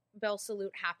 10 bell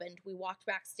salute happened. We walked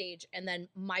backstage and then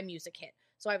my music hit.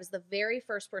 So I was the very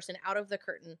first person out of the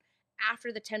curtain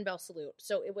after the 10 bell salute.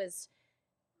 So it was,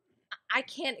 I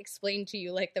can't explain to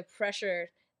you like the pressure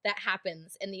that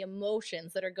happens and the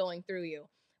emotions that are going through you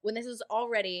when this is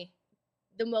already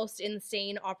the most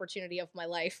insane opportunity of my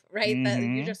life, right? That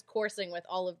Mhm. you're just coursing with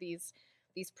all of these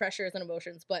pressures and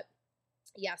emotions. But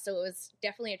yeah, so it was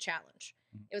definitely a challenge.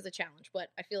 It was a challenge, but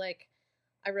I feel like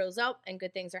I rose up and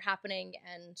good things are happening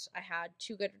and I had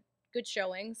 2 good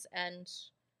showings and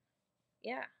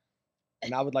yeah.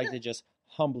 And I would like to just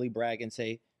humbly brag and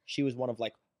say she was one of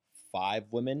like 5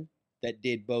 women that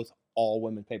did both all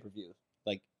women pay-per-views.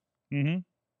 Like, Mm-hmm.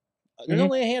 there's Mhm.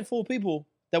 only a handful of people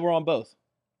that were on both.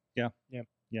 Yeah. Yeah.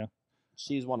 Yeah.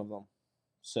 She's one of them.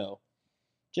 So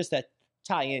just that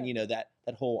tie in, that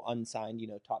whole unsigned,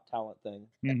 top talent thing.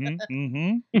 Mm-hmm.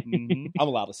 Mm-hmm. Mm-hmm. I'm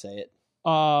allowed to say it.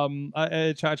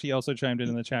 Chachi also chimed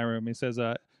in the chat room. He says,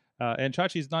 and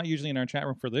Chachi's not usually in our chat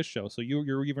room for this show, so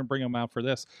you're even bringing him out for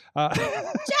this.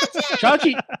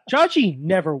 Chachi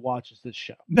never watches this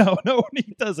show. No,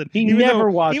 he doesn't. He Even never though,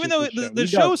 watches Even though the show. the He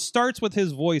show doesn't. starts with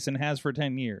his voice and has for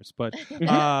 10 years, but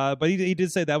he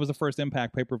did say that was the first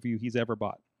Impact pay-per-view he's ever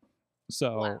bought.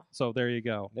 So Wow. so there you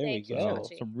go. There Thank we you, go.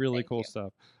 Chachi. Some really Thank cool you.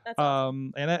 stuff. That's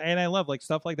awesome. And I love like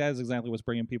stuff like that is exactly what's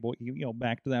bringing people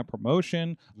back to that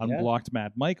promotion. Yeah. Unblocked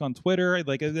Mad Mike on Twitter,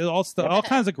 like all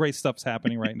kinds of great stuff's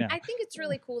happening right now. I think it's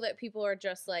really cool that people are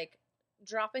just like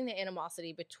dropping the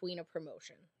animosity between a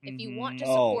promotion. If you want to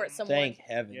Oh, support someone, thank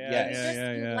heaven. Yeah, Yes. just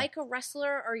yeah, you yeah. like a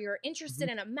wrestler or you're interested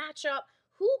in a matchup,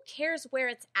 who cares where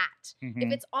it's at? Mhm.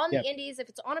 If it's on the Yep. indies, if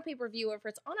it's on a pay-per-view, or if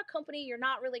it's on a company you're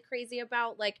not really crazy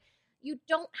about, like you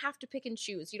don't have to pick and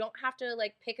choose. You don't have to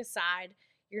like pick a side.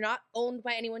 You're not owned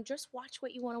by anyone. Just watch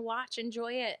what you want to watch.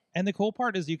 Enjoy it. And the cool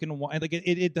part is you can like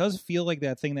it does feel like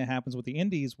that thing that happens with the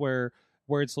indies where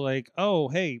it's like, oh,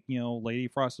 hey, Lady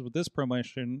Frost is with this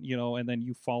promotion, and then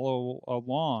you follow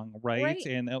along, right?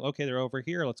 And okay, they're over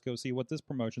here. Let's go see what this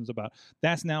promotion's about.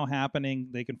 That's now happening.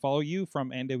 They can follow you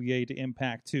from NWA to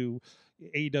Impact to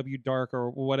AEW Dark or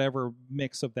whatever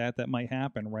mix of that might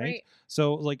happen, right?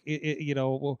 So, like,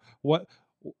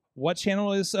 what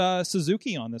channel is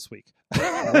Suzuki on this week?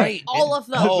 Right. All of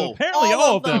them. Oh, Apparently,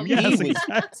 all of them. He Yes, was-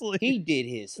 exactly. He did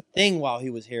his thing while he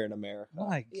was here in America.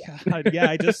 My Yeah. God, yeah!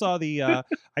 I just saw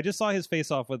his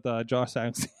face off with Josh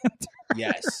Alexander.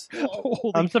 Yes.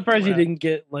 Holy I'm surprised crap. he didn't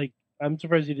get like. I'm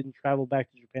surprised he didn't travel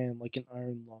back to Japan like an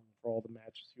Iron Lung for all the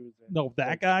matches he was in. No, that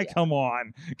Like, guy. yeah. Come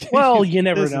on. Well, you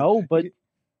never This is- know, but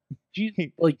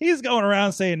like, He's going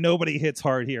around saying nobody hits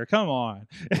hard here. Come on.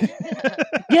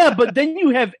 yeah, but then you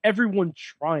have everyone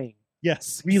trying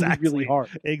Yes, really, exactly. really hard.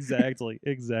 Exactly.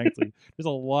 There's a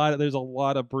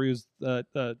lot of bruised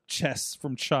chests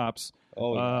from chops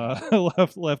Oh, yeah.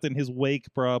 left in his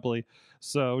wake probably.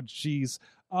 So, geez.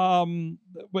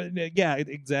 But yeah,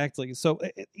 exactly. So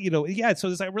so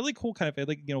there's that really cool kind of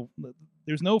like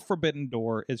there's no forbidden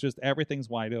door. It's just everything's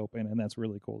wide open, and that's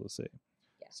really cool to see.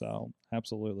 Yes. So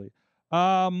absolutely.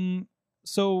 I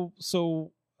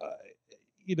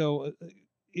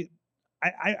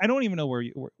don't even know where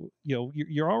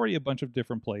you're already a bunch of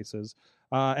different places,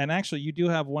 and actually you do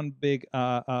have one big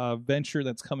venture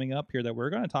that's coming up here that we're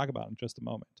going to talk about in just a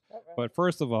moment. But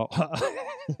first of all,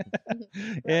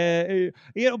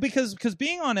 because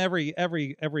being on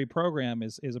every program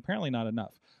is apparently not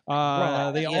enough.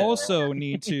 Right, They yeah. also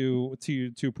need to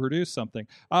produce something.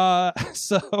 But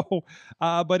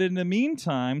in the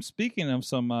meantime, speaking of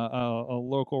some a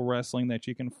local wrestling that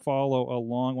you can follow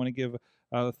along, I want to give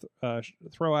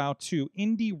throw out to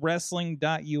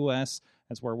indiewrestling.us.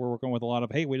 That's where we're working with a lot of,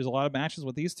 there's a lot of matches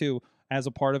with these two as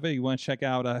a part of it. You want to check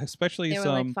out, especially They were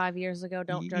some. like 5 years ago.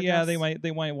 Don't judge Yeah, us. they might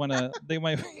want to. They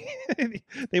might. They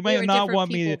We might were not different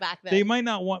want me. people To, back then. they might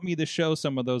not want me to show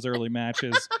some of those early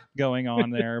matches going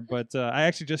on there. But I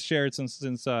actually just shared since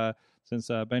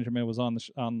Benjamin was on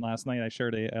on last night. I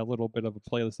shared a little bit of a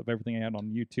playlist of everything I had on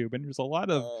YouTube, and there's a lot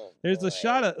of there's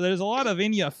a lot of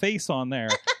in your face on there.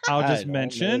 I'll I just don't know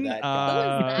mention. that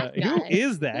guy. Who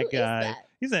is that Who is guy?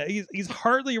 that? He's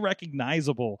hardly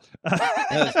recognizable.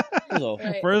 Right.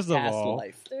 First of Past all,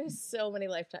 life. There's so many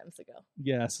lifetimes ago.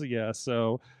 yes, yeah.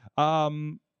 So,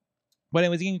 but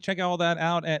anyways, you can check all that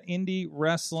out at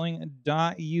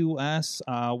indiewrestling.us,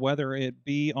 whether it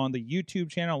be on the YouTube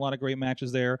channel, a lot of great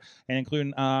matches there, and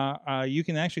including you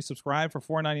can actually subscribe for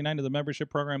 $4.99 to the membership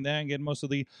program there and get most of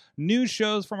the news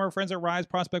shows from our friends at Rise,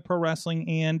 Prospect Pro Wrestling,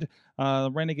 and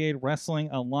Renegade Wrestling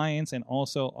Alliance, and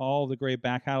also all the great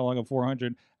back catalog of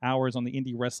 400 hours on the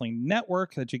Indie Wrestling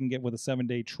Network that you can get with a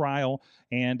 7-day trial,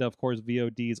 and of course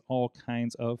VODs, all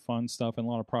kinds of fun stuff, and a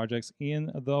lot of projects in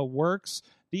the works.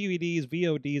 DVDs,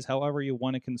 VODs, however you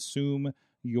want to consume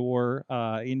your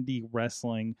indie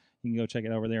wrestling, you can go check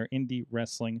it over there,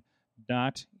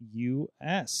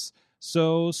 indiewrestling.us.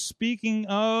 So speaking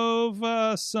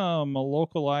of some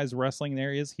localized wrestling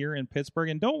areas here in Pittsburgh,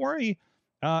 and don't worry,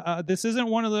 this isn't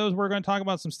one of those we're going to talk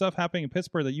about some stuff happening in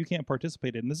Pittsburgh that you can't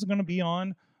participate in. This is going to be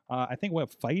on, I think,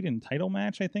 what, Fight and Title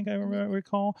Match, I think I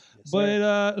recall. Yes,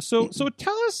 But so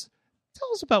tell us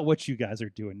about what you guys are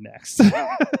doing next.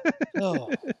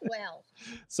 Oh, Well,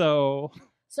 So,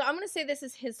 so I'm gonna say this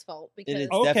is his fault because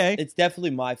it's Okay. it's definitely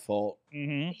my fault.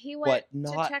 mhm. he went but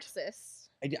to not- Texas.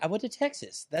 I went to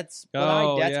Texas. That's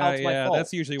Oh, that's how yeah, it's my yeah. fault.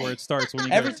 That's usually where it starts when you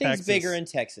go to Everything's Texas. bigger in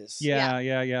Texas.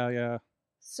 Yeah.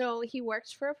 So he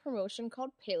worked for a promotion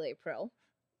called Pele Pro.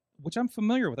 Which I'm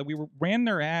familiar with. We ran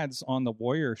their ads on the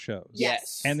Warrior shows.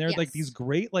 Yes. And they're like Yes. these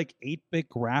great 8-bit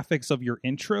graphics of your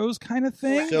intros kind of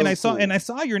thing. Correct. And So I cool.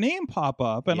 saw your name pop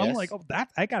up, and I'm Yes. like, oh, that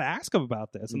I gotta ask him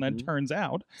about this. And then Mhm. turns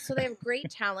out, So they have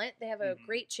great talent. They have a Mhm.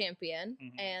 great champion.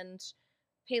 Mhm. And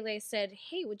Pele said,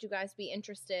 "Hey, would you guys be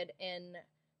interested in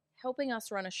helping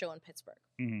us run a show in Pittsburgh?"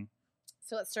 Mhm.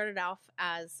 So it started off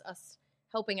as us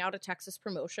helping out a Texas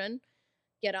promotion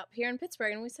get up here in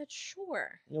Pittsburgh, and we said,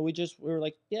 "Sure." We were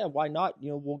like, yeah, why not?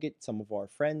 We'll get some of our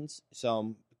friends,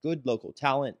 some good local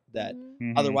talent that Mhm.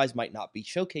 Mhm. otherwise might not be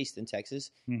showcased in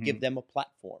Texas. Mhm. Give them a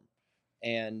platform,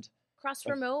 and Cross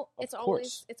promote. of It's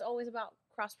course. always about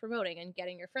cross promoting and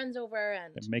getting your friends over.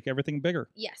 And And make everything bigger.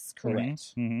 yes,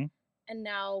 correct. Mhm. And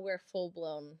now we're full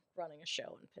blown running a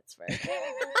show in Pittsburgh.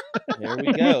 there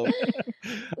we go.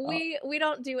 we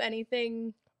don't do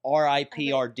anything.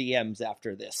 RIP our DMs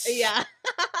after this. Yeah.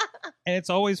 And it's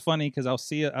always funny because I'll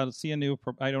see a new.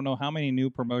 I don't know how many new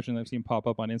promotions I've seen pop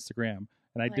up on Instagram,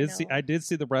 and I know. did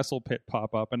see the Wrestle Pit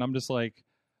pop up, and I'm just like,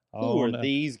 Who oh, are no.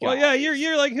 these guys? Well, yeah,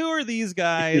 you're like, who are these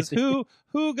guys? who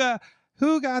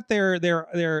got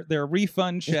their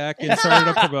refund check and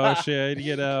started a promotion,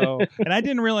 And I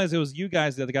didn't realize it was you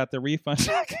guys that got the refund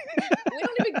check. We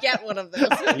don't even get one of those.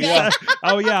 Okay? Yeah.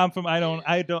 Oh yeah,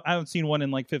 I haven't seen one in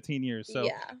like 15 years. So,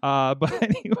 Yeah. but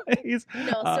anyways,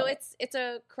 No, so it's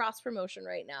a cross promotion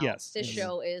right now. Yes. This Mhm.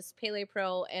 show is Pele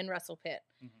Pro and Wrestle Pit.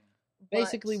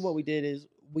 Basically, what we did is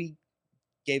we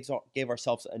gave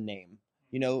ourselves a name.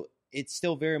 It's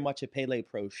still very much a Pele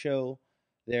Pro show.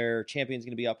 Their champion's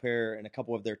going to be up here, and a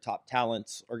couple of their top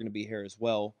talents are going to be here as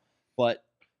well. But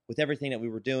with everything that we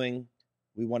were doing,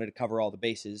 we wanted to cover all the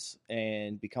bases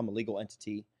and become a legal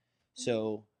entity.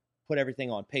 So put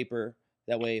everything on paper.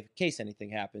 That way, in case anything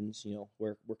happens,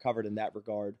 we're covered in that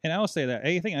regard. and I will say that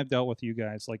anything I've dealt with you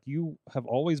guys, like you have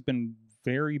always been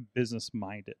very business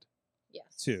minded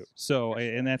Yes. too. So, For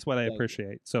sure. and that's what I Thank you.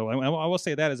 appreciate. So, I will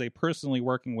say that as a personally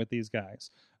working with these guys.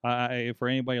 For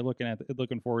anybody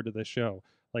looking forward to this show,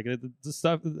 like the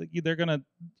stuff they're gonna,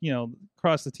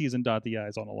 cross the T's and dot the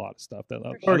I's on a lot of stuff that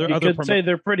For sure. Or you could say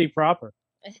they're pretty proper.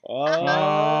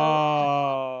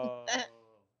 Oh.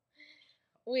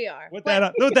 We are. With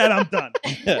But that, I'm done.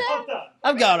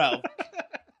 I'm gone.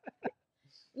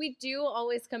 we do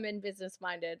always come in business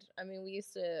minded. I mean, we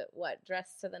used to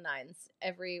dress to the nines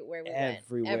everywhere we went.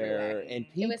 Everywhere. And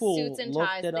It was people suits and looked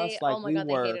ties. at us They, like oh my we god,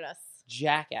 were they hated us.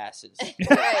 jackasses.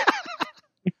 Right.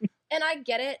 And I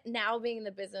get it now being in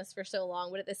the business for so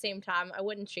long, but at the same time, I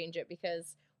wouldn't change it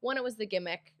because one, it was the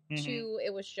gimmick. Mhm. Two,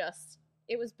 it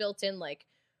was built in like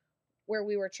where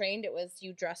we were trained. It was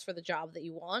you dress for the job that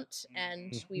you want,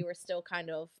 and we were still kind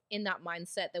of in that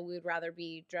mindset that we would rather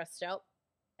be dressed up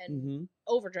and hmm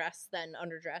overdressed than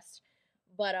underdressed.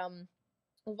 But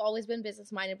we've always been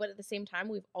business minded, but at the same time,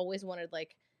 we've always wanted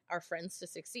like our friends to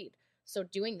succeed. So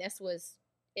doing this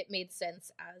it made sense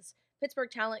as Pittsburgh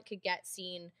talent could get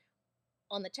seen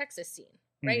on the Texas scene,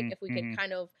 right? Mhm, If we could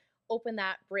kind of open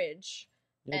that bridge.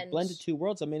 You know, And- blended two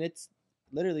worlds. I mean, it's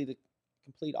literally the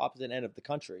complete opposite end of the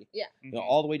country. Yeah. You know,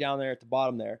 all the way down there at the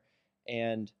bottom there,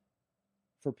 and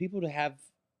for people to have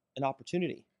an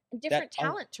opportunity. And different that-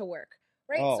 talent to work,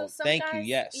 right? Oh, so some thank guys, you.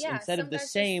 Yes. yeah, Instead some of the guys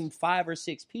just- same 5 or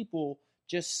 6 people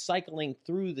just cycling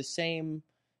through the same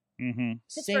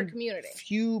Pittsburgh community.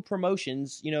 few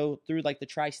promotions, you know, through like the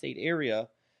tri-state area,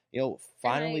 you know,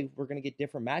 finally we're gonna get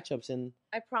different matchups. And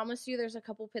I promise you, there's a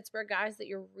couple Pittsburgh guys that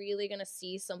you're really going to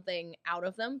see something out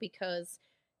of them because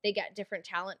they get different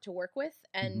talent to work with,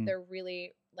 and Mhm. they're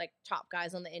really like top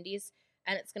guys on the indies,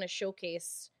 and it's going to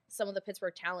showcase some of the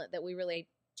Pittsburgh talent that we really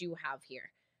do have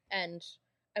here. And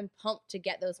I'm pumped to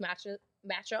get those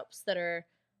matchups that are,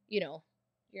 you know,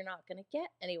 you're not going to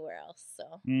get anywhere else.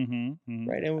 So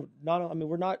right, and not, I mean,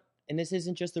 we're not, and this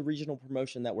isn't just the regional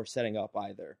promotion that we're setting up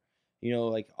either. You know,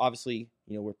 like obviously,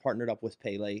 you know, we're partnered up with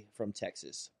Pele from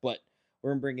Texas, but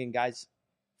we're bringing guys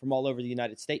from all over the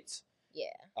United States.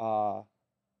 yeah,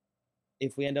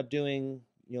 If we end up doing,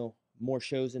 you know, more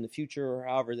shows in the future or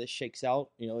however this shakes out,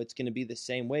 you know, it's going to be the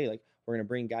same way. Like we're going to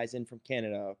bring guys in from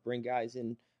Canada, bring guys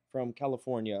in from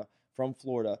California, from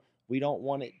Florida. We don't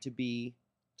want it to be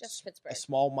just Pittsburgh. a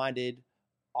small-minded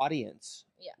audience.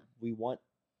 Yeah. We want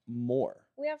more.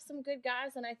 We have some good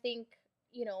guys, and I think,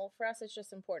 you know, for us, it's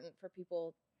just important for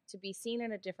people to be seen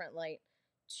in a different light,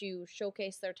 to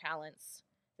showcase their talents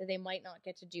that they might not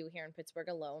get to do here in Pittsburgh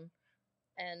alone.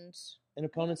 And And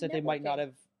opponents that they might not networking.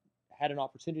 have had an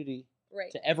opportunity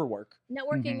right, to ever work.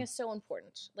 networking Mhm. is so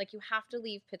important. Like, you have to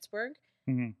leave Pittsburgh,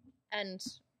 Mhm. and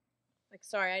like,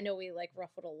 sorry, I know we like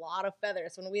ruffled a lot of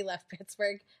feathers when we left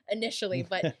Pittsburgh initially,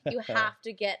 but you have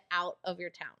to get out of your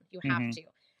town. You have Mhm. to.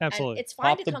 Absolutely. And it's fine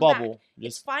Pop to the come bubble. back.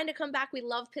 It's Just fine to come back. We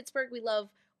love Pittsburgh. We love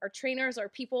our trainers, our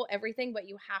people, everything, but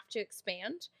you have to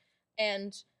expand.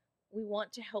 And we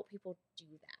want to help people do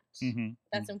that. Mhm.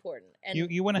 That's important. And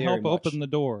You want to Very help much. open the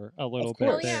door a little Of bit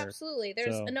oh course. yeah, there. absolutely.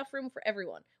 There's So- enough room for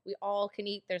everyone. We all can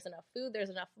eat. There's enough food. There's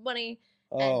enough money.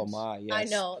 oh And my, yes. I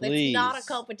know please. it's not a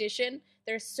competition.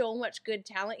 There's so much good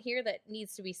talent here that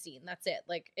needs to be seen. That's it.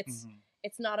 Like Mhm.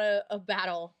 it's not a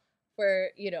battle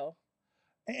for, you know.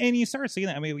 And you start seeing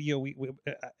that. I mean, you know,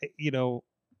 you know,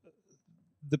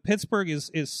 the Pittsburgh is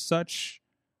such,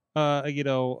 you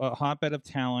know, a hotbed of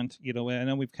talent. You know, and I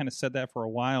know we've kind of said that for a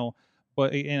while.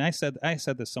 But and I said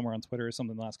this somewhere on Twitter or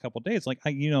something the last couple of days. Like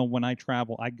you know, when I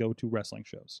travel, I go to wrestling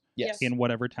shows Yes. in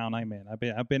whatever town I'm in.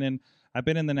 I've been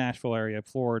in the Nashville area,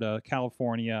 Florida,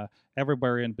 California,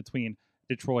 everywhere in between,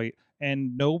 Detroit,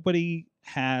 and nobody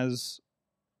has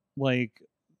like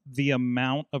the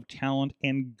amount of talent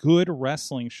and good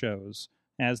wrestling shows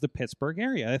as the Pittsburgh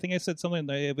area. I think I said something.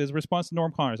 It was a response to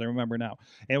Norm Connors. I remember now.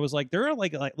 It was like there are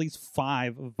like at least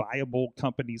 5 viable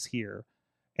companies here.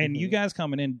 And you Mhm. guys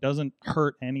coming in doesn't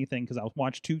hurt anything because I'll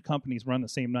watch 2 companies run the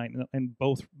same night and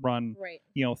both run, Right.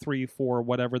 you know, 3, 4,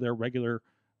 whatever their regular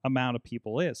amount of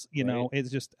people is. You know, Right. it's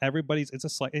just everybody's.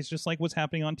 It's just like what's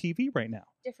happening on TV right now.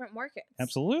 Different markets.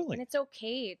 Absolutely. And it's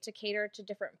okay to cater to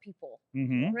different people.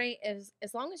 Mm-hmm. Right? As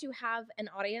long as you have an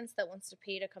audience that wants to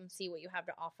pay to come see what you have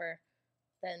to offer,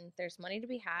 then there's money to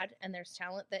be had and there's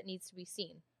talent that needs to be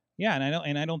seen. Yeah,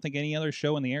 and I don't think any other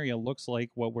show in the area looks like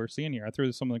what we're seeing here. I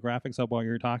threw some of the graphics up while you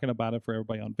were talking about it for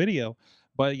everybody on video,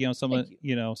 but you know some of Thank the,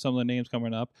 you know some of the names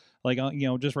coming up, like you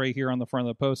know just right here on the front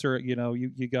of the poster, you know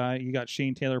you got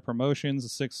Shane Taylor Promotions,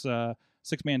 the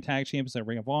 6-man tag champions at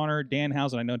Ring of Honor.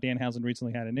 Danhausen, I know Danhausen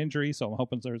recently had an injury, so I'm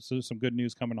hoping there's some good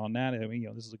news coming on that. I mean, you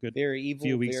know, this is a good Very evil,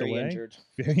 few weeks very away. injured.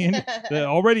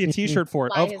 already a T-shirt for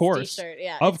it, Buy of his course. T-shirt.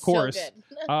 Yeah, Of it's so course. good.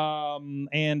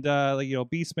 And you know,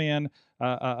 Beastman,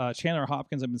 Chandler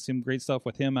Hopkins. I've been seeing great stuff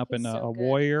with him up He's in so a good.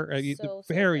 Warrior. So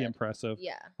Very good. impressive.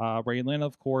 Yeah, Ray Lynn,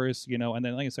 of course. You know, and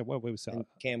then like I said, what was And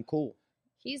Cam Cool,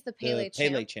 he's the the Pele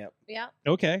champ. champ. Yeah,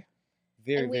 okay?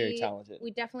 Very, And very talented.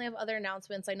 we definitely have other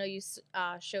announcements. I know you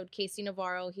showed Casey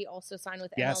Navarro. He also signed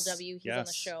with Yes, MLW. He's on the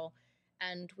yes. show,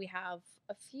 and we have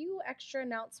a few extra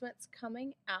announcements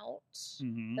coming out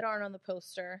Mm-hmm. that aren't on the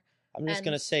poster. I'm just and-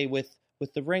 gonna say with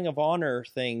the Ring of Honor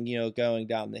thing, you know, going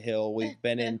down the hill, we've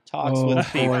been in talks Oh, with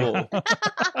boy. people.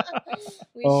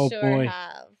 We Oh, sure boy.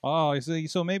 have. Oh,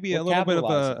 so maybe a We're little bit of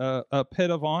capitalizing. a pit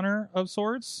of honor of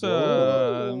sorts. Ooh,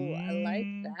 I like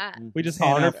mm, that. We just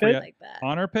Honor hand out pit? I like that.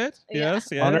 honor pit. Yeah. Yes,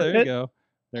 yeah. Honor there you pit? go.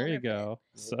 There Honor you pit. go.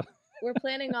 So We're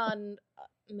planning on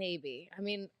maybe. I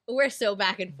mean, we're so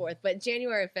back and forth, but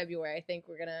January, February, I think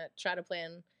we're gonna try to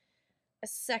plan a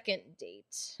second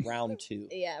date. Round 2.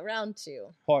 Yeah, round 2.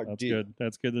 Hard That's deal. good.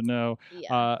 That's good to know. Yeah.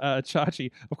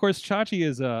 Chachi, of course, Chachi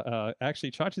is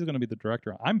actually Chachi's going to be the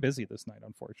director. I'm busy this night,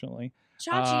 unfortunately.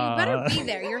 Chachi, you better be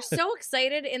there. You're so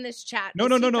excited in this chat. No, Is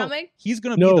no, he no, no. coming? He's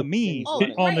going to No. be the me Oh,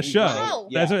 on the right. show. Oh,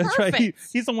 That's right. perfect.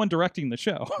 He's the one directing the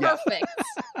show. Yeah. Perfect.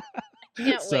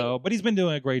 Can't So, wait. but he's been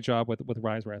doing a great job with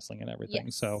Rise Wrestling and everything.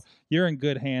 Yes. So you're in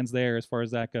good hands there as far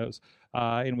as that goes.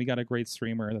 And we got a great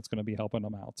streamer that's going to be helping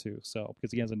him out too. So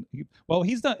because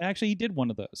he's done, actually he did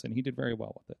one of those and he did very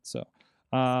well with it.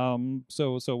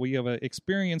 So, so we have an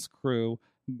experienced crew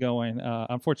going.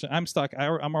 Unfortunately, I'm stuck.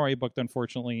 I'm already booked,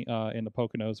 unfortunately, in the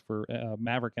Poconos for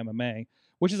Maverick MMA,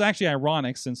 which is actually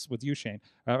ironic since with you, Shane,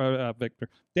 Victor.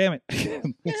 Damn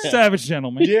it, Savage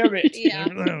Gentleman. Damn it. Yeah.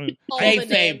 All the Kayfabe,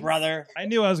 names. brother. I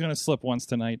knew I was going to slip once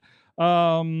tonight.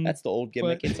 That's the old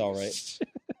gimmick. but- It's all right.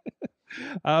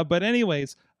 But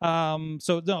anyways,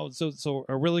 so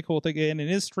a really cool thing, and it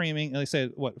is streaming. Like I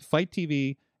said, what Fight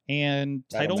TV and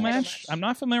Title Title Match? Match. I'm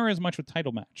not familiar as much with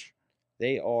Title Match.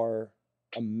 They are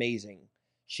amazing.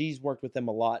 She's worked with them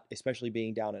a lot, especially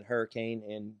being down at Hurricane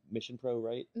and Mission Pro,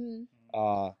 right? Mhm.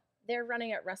 They're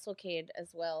running at WrestleCade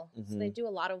as well. So Mhm. they do a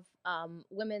lot of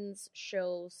women's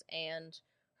shows and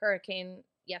Hurricane,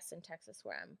 yes, in Texas,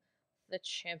 where I'm the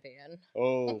champion.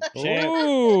 Oh,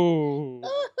 Ooh.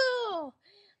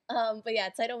 But yeah,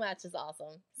 Title Match is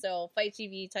awesome. So Fight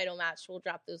TV, Title Match, we'll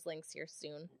drop those links here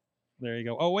soon. There you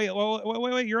go. Oh wait!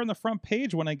 You're on the front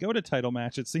page when I go to Title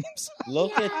Match. It seems.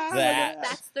 look at Yeah, that.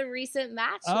 That's the recent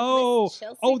match. with Oh, Miss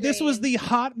Chelsea oh! This was Green. the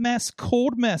hot mess,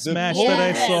 cold mess The match cold that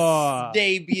I mess saw.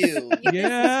 Debut. This is Yes.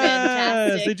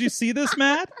 fantastic. Did you see this,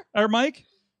 Matt or Mike?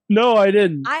 No, I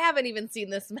didn't. I haven't even seen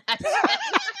this match.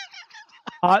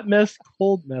 Hot mess,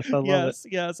 cold mess. I love it.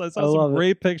 Yes. I I saw some love it.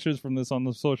 great pictures from this on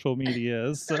the social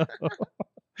media.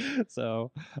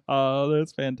 So,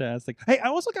 that's fantastic. Hey, I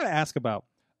also got to ask about.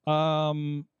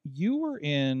 You were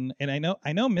in, and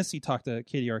I know Missy talked to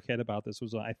Katie Arquette about this.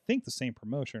 Was I think the same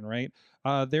promotion, right?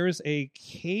 There's a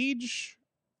cage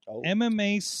Oh,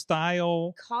 MMA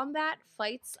style. Combat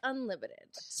Fights Unlimited.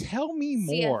 Tell me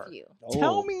more. CFU.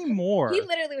 Tell oh. me more. He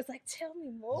literally was like, "Tell me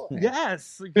more."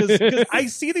 Yes, because I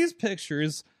see these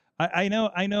pictures. I know.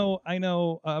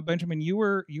 Benjamin, you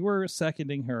were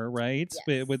seconding her, right?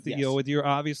 Yes. With Yes. with your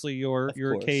obviously your Of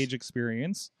your course. cage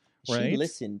experience, She right?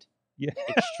 listened Yeah.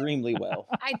 extremely well.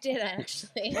 I did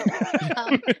actually.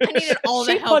 I needed all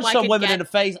the She help punched I some could women get. in the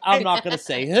face. I'm not going to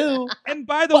say who. And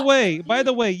by the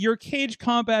way, your cage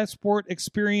combat sport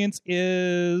experience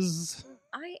is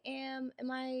I am. Am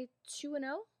I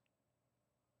 2-0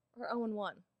 or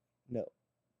 0-1? No.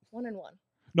 1-1.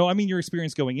 no, I mean your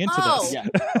experience going into Oh. this. Yeah.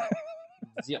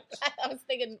 Zip. I was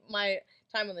thinking my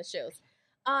time on the shows.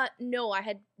 No, I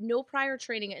had no prior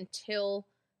training until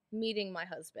meeting my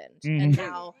husband, and Mhm.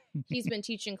 now he's been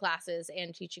teaching classes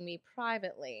and teaching me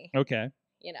privately. Okay,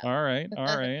 You know, all right.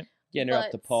 Getting her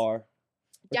up to But par.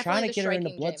 We're definitely trying the to get her into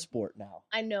striking blood game. sport now.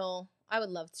 I know I would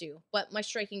love to, but my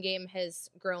striking game has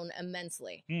grown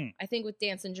immensely. Mm. I think with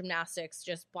dance and gymnastics,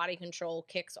 just body control,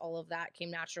 kicks, all of that came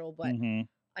natural. But Mhm.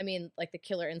 I mean, like the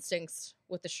killer instincts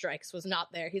with the strikes was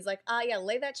not there. He's like, yeah,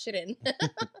 lay that shit in,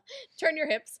 turn your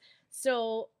hips.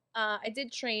 So I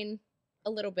did train a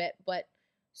little bit, but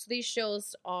so these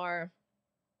shows are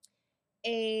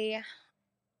a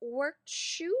worked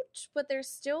shoot, but they're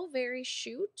still very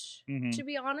shoot. Mhm. To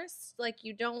be honest, like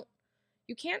you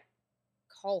can't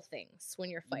call things when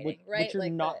you're fighting, What right? you're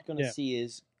like not going to Yeah. see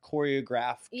is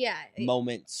choreographed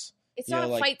moments. it's you not know,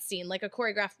 a like- fight scene, like a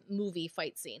choreographed movie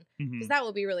fight scene, Mhm. because that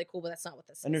would be really cool. But that's not what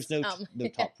this And is. there's no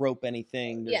top rope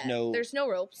anything. There's there's no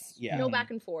ropes, Yeah. no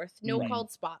back and forth, no Right.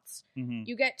 called spots. Mhm.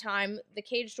 You get time. The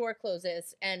cage door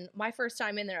closes, and my first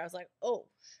time in there, I was like, "Oh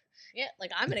shit!"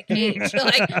 Like I'm in a cage.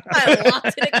 Like I'm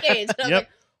locked in a cage. And I'm Yep. like,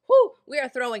 "Whoo! We are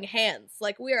throwing hands.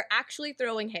 Like we are actually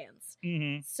throwing hands."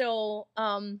 Mhm. So,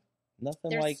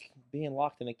 Nothing There's- like being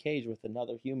locked in a cage with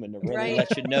another human to really Right.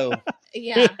 let you know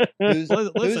yeah, who's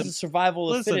Listen, the survival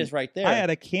of the listen, fittest right there. I had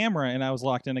a camera and I was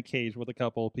locked in a cage with a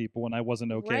couple of people and I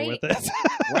wasn't okay with it.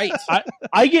 right.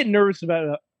 I get nervous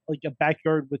about a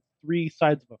backyard with 3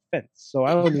 sides of a fence, so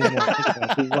I don't even want to think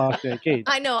about being locked in a cage.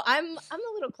 I know. I'm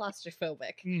a little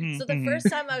claustrophobic. Mhm, So the mhm. first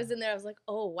time I was in there, I was like,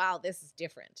 "Oh wow, this is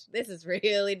different. This is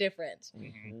really different."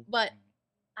 Mhm. But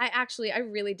I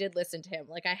really did listen to him.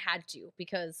 Like I had to,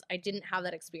 because I didn't have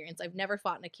that experience. I've never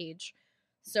fought in a cage.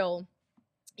 So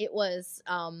it was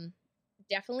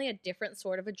definitely a different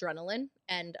sort of adrenaline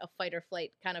and a fight or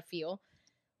flight kind of feel.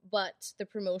 But the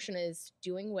promotion is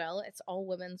doing well. It's all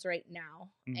women's right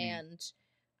now. Mhm. And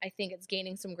I think it's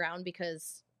gaining some ground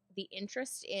because the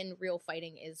interest in real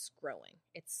fighting is growing.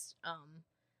 It's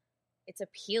it's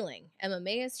appealing.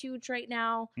 MMA is huge right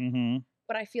now, Mm-hmm.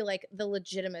 but I feel like the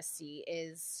legitimacy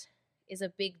is a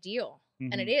big deal.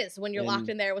 Mm-hmm. And it is when you're locked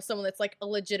And- in there with someone that's like a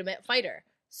legitimate fighter.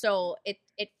 So it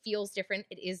feels different.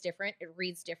 It is different. It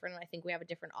reads different. And I think we have a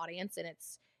different audience, and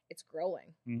it's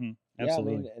growing. Mm-hmm. Yeah,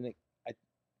 Absolutely. I mean,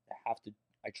 and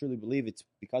I truly believe it's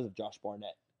because of Josh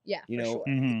Barnett. Yeah, You for know, sure.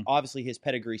 Mhm. obviously his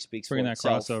pedigree speaks Bringing for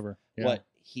that itself. crossover. Yeah. But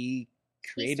he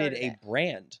created started a it.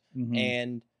 brand, Mhm.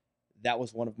 and that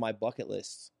was one of my bucket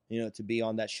lists. You know, to be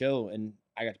on that show, and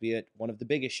I got to be at one of the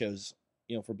biggest shows,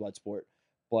 you know, for Bloodsport.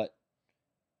 But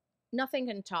Nothing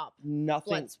can top.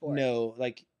 nothing. Bloodsport. No,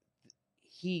 like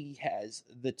he has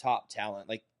the top talent.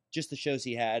 Like just the shows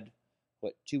he had,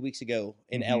 2 weeks ago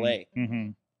in Mhm. LA.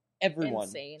 Mhm. Everyone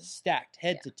Insane. stacked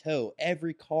head Yeah. to toe.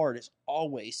 Every card is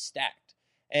always stacked,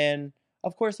 and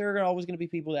of course there are always going to be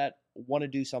people that want to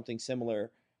do something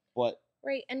similar, but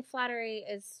Right. And flattery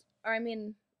is, or I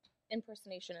mean,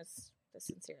 impersonation is the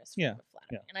sincerest form Yeah, of flattery.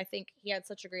 yeah. And I think he had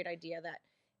such a great idea that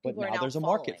But people are now now there's a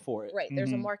market following. for it. Right.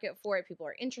 There's a Mhm. market for it. People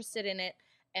are interested in it,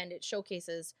 and it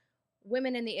showcases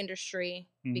women in the industry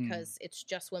Mhm. because it's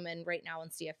just women right now in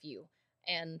CFU,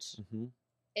 and Mm-hmm.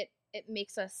 it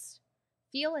makes us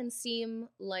feel and seem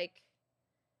like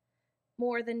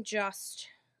more than just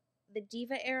the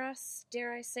diva era,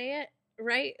 dare I say it,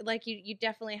 right? Like you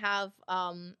definitely have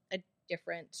a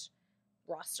different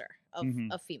roster of,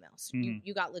 Mhm. of females.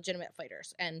 You got legitimate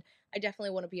fighters, and I definitely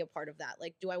want to be a part of that.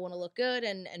 Like, do I want to look good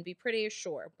and be pretty?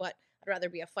 Sure, but I'd rather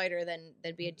be a fighter than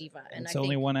be a diva. And It's I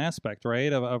only think, one aspect,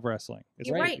 right, of wrestling. It's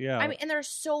you're right. Yeah. I mean, and there are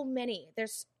so many.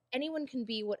 There's anyone can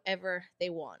be whatever they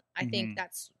want. I Mhm. think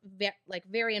that's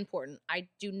very important. I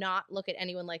do not look at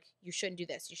anyone like you shouldn't do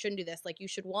this. You shouldn't do this. Like you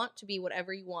should want to be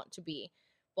whatever you want to be.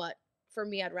 But for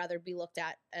me, I'd rather be looked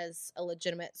at as a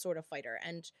legitimate sort of fighter.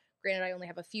 And granted, I only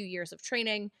have a few years of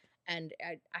training, and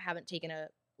I haven't taken a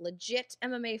legit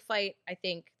MMA fight. I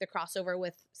think the crossover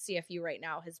with CFU right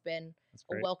now has been That's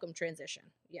a great. welcome transition.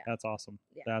 Yeah. That's awesome.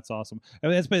 Yeah. That's awesome. I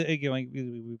mean, it's been, you know,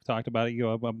 we've talked about it. You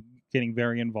know, I'm getting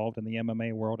very involved in the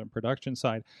MMA world and production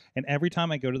side. And every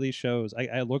time I go to these shows,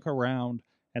 I look around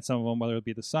at some of them, whether it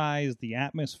be the size, the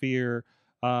atmosphere,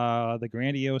 the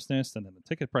grandioseness, and then the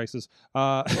ticket prices.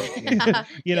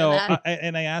 You know, that.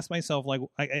 and I ask myself, like,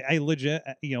 I legit,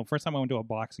 you know, first time I went to a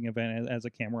boxing event as a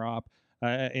camera op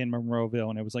in Monroeville,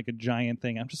 and it was like a giant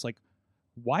thing. I'm just like,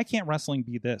 why can't wrestling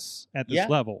be this at this Yeah.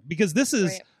 level? Because this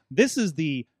is Right. this is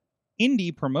the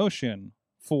indie promotion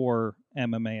for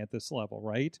MMA at this level,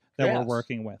 right? That we're Yes.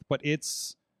 working with, but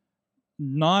it's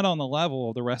not on the level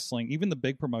of the wrestling. Even the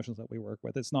big promotions that we work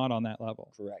with, it's not on that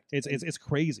level. Correct. It's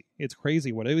crazy. It's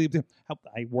crazy. What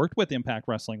I worked with Impact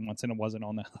Wrestling once, and it wasn't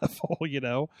on that level. You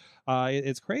know,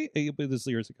 it's crazy. This is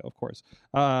years ago, of course.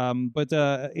 But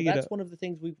Well, you know, that's one of the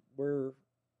things we were,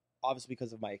 obviously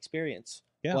because of my experience.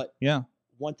 yeah, But yeah,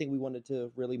 one thing we wanted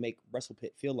to really make Wrestle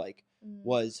Pit feel like Mm.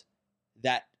 was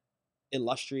that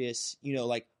illustrious, you know,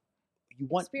 like you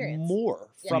want Experience. more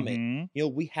from it. Mhm, You know,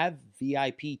 we have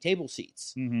VIP table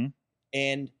seats, mhm.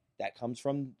 and that comes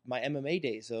from my MMA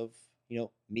days of, you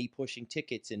know, me pushing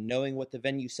tickets and knowing what the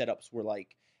venue setups were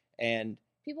like. And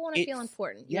People want to It feel f-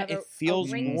 important. You yeah, have it a feels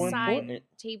more ringside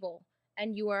important. table,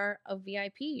 and you are a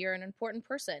VIP. You're an important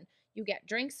person. You get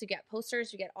drinks, you get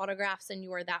posters, you get autographs, and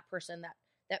you are that person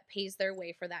that pays their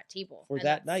way for that table for And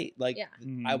that that's- night, like yeah.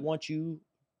 I want you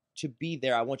to be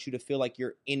there. I want you to feel like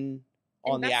you're in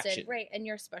on the invested, action. right? And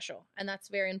you're special, and that's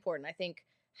very important. I think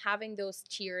having those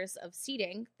tiers of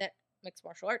seating that mixed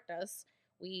martial art does,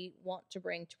 we want to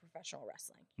bring to professional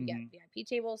wrestling. You Mhm. get VIP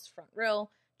tables, front row,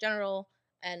 general,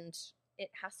 and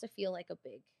it has to feel like a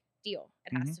big deal.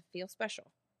 It has to feel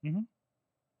special.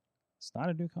 It's not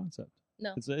a new concept.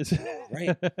 No, It's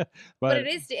Right. but it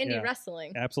is to indie yeah.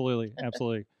 wrestling. Absolutely,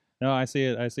 absolutely. No, I see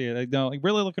it. I see it. No,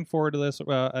 really looking forward to this.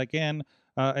 Again,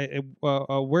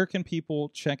 where can people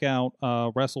check out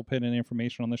Wrestle Pit and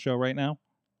information on the show right now?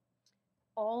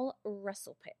 All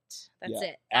Wrestle Pit. That's Yeah,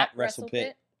 it. at Wrestle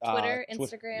Pit, Twitter,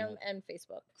 Twitter, Instagram, yeah. and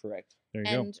Facebook. Correct. There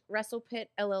you go. And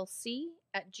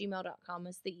WrestlePitLLC@gmail.com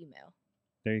is the email.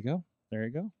 There you go. There you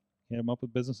go. Hit them up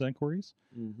with business inquiries.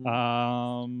 Mhm.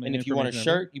 And and if you want a information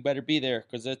shirt, you better be there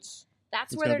because That's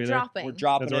It's where gonna they're be there. dropping. we're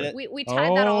dropping That's it. We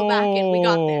tied that all back in. We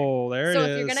got there. Oh, there So it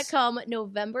if you're gonna is. come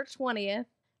November 20th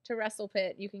to Wrestle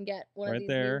Pit, you can get one Right of these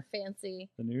there. new fancy.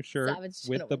 The new shirt Savage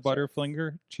with the Gentleman shirts.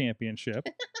 Butterfinger Championship.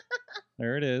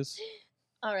 There it is.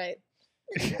 All right.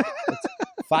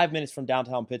 5 minutes from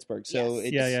downtown Pittsburgh, so Yes.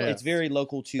 it's Yeah, yeah, it's very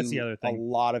local to That's the other a thing.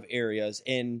 lot of areas,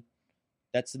 and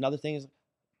that's another thing is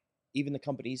even the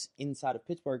companies inside of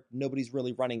Pittsburgh, nobody's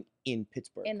really running in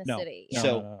Pittsburgh. In the No, city. No,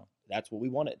 So- no. That's what we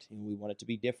wanted. We want it to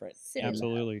be different. City And level.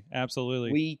 Absolutely,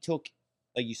 absolutely. we took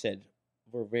like you said,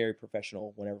 we're very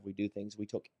professional whenever we do things. We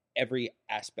took every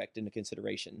aspect into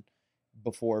consideration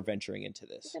before venturing into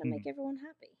this. We gotta make everyone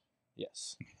happy.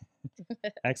 Yes.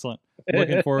 Excellent.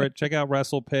 Looking for it. Check out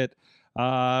Wrestle Pit.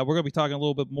 We're going to be talking a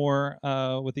little bit more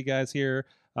with you guys here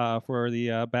for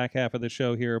the back half of the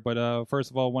show here. But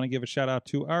first of all, I want to give a shout out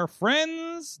to our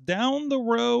friends down the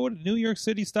road, New York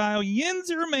City style,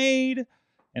 Yinzer Made.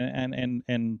 And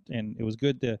it was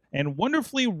good to and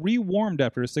wonderfully rewarmed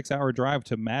after a 6-hour drive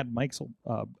to Mad Mike's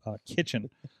kitchen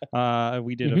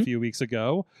we did a few weeks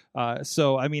ago.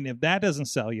 So I mean, if that doesn't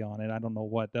sell you on it, I don't know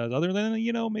what does. Other than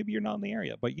maybe you're not in the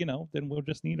area, but then we'll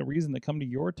just need a reason to come to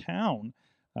your town.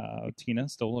 Tina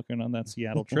still looking on that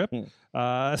Seattle trip.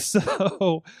 But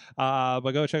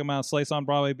go check them out. Slice on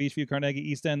Broadway, Beachview, Carnegie,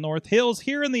 East End, North Hills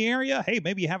here in the area. Hey,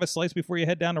 maybe you have a slice before you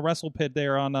head down to Wrestle Pit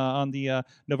there on the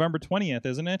November 20th,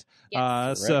 isn't it?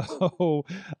 Yes. So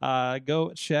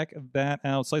go check that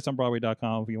out.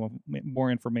 SliceOnBroadway.com if you want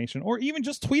more information, or even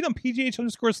just tweet them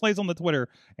PGH_Slice on the Twitter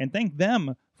and thank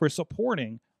them for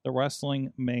supporting the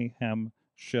Wrestling Mayhem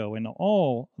show and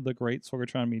all the great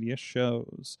Sorgatron Media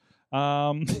shows.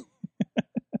 Oh,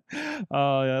 yeah,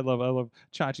 I love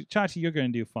Chachi. Chachi, you're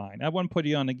going to do fine. I wouldn't put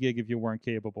you on a gig if you weren't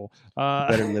capable. You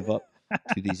better live up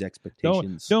to these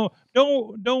expectations. Don't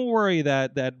worry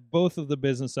that both of the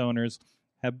business owners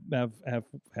have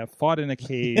fought in a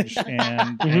cage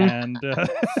and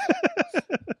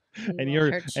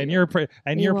you're pretty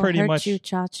much you,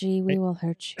 Chachi. We will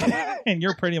hurt you. and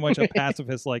you're pretty much a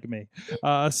pacifist like me.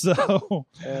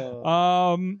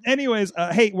 Anyways,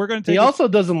 hey, we're going to take He also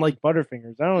doesn't like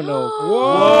Butterfingers. I don't know.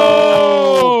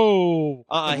 Whoa!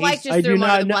 Mike just I threw do him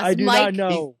under not the know. bus. I do Mike, not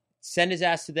know. Send his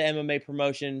ass to the MMA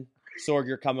promotion. Sorg,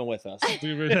 you're coming with us.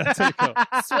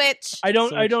 switch. I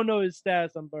don't know his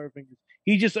status on Butterfingers.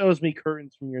 He just owes me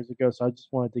curtains from years ago, so I just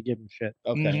wanted to give him shit.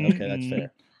 Okay, that's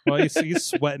fair. Well, he's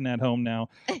sweating at home now.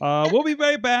 We'll be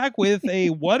right back with a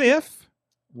what if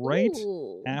right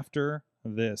Ooh. after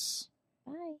this.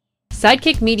 Bye.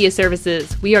 Sidekick Media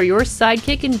Services. We are your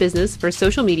sidekick in business for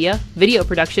social media, video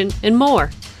production, and more.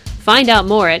 Find out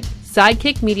more at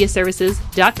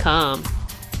sidekickmediaservices.com.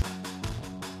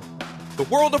 The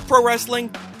world of pro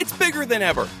wrestling, it's bigger than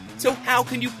ever. So how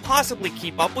can you possibly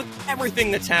keep up with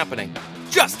everything that's happening?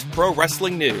 Just pro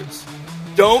wrestling news.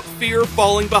 Don't fear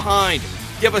falling behind.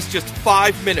 Give us just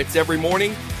 5 minutes every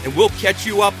morning, and we'll catch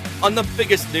you up on the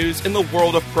biggest news in the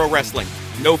world of pro wrestling.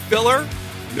 No filler,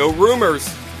 no rumors,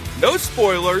 no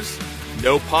spoilers,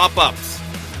 no pop-ups.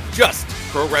 Just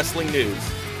pro wrestling news.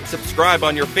 Subscribe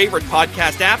on your favorite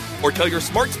podcast app or tell your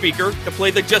smart speaker to play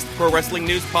the Just Pro Wrestling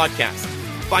News podcast.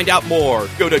 Find out more.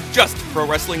 Go to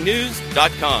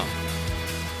justprowrestlingnews.com.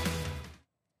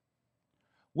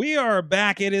 We are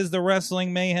back. It is the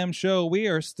Wrestling Mayhem show. We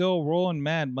are still rolling.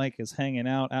 Mad Mike is hanging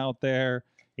out there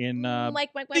in Mike.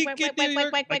 Lady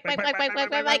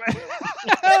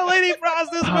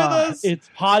Frost is with us. It's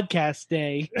podcast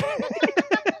day.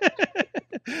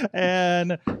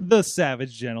 And the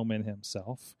Savage Gentleman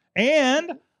himself.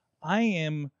 And I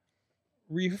am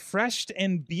refreshed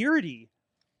and beardy.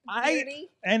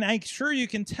 I'm sure you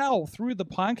can tell through the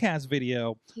podcast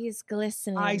video. He's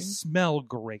glistening. I smell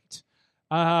great.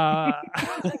 I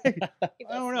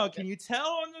don't know. Can you tell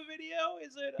on the video?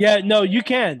 Is it? Yeah, no, you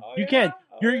can. Oh, You yeah? can.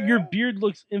 Oh, Your yeah? your beard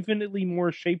looks infinitely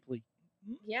more shapely.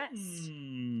 Yes.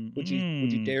 Would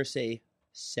you dare say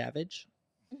savage?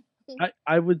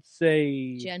 I would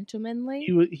say Gentlemanly.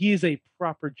 he is a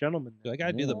proper gentleman. I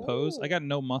gotta do the pose. I got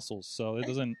no muscles, so it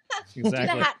doesn't Do the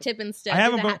exactly. hat tip instead. I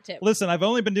haven't. Do the hat tip. Listen, I've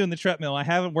only been doing the treadmill. I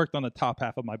haven't worked on the top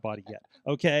half of my body yet.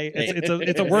 Okay,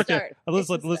 it's a work. Start.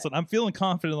 Listen. I'm feeling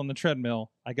confident on the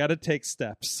treadmill. I got to take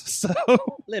steps. So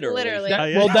Literally. Literally.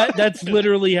 Yeah. Well, that's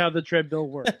literally how the treadmill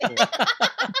works. son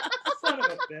of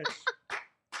a bitch.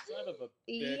 Son of a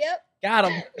bitch. Yep.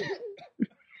 Got him.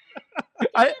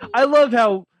 I love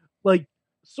how like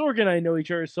Sorg and I know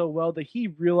each other so well that he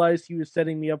realized he was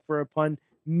setting me up for a pun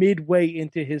midway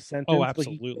into his sentence. Oh, but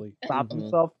he absolutely. stopped Mhm.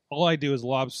 himself. All I do is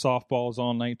lob softballs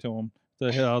all night to him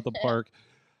to hit out the park.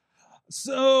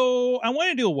 So I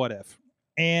want to do a what if,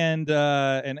 and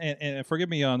forgive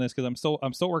me on this because I'm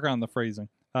still working on the phrasing,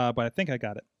 but I think I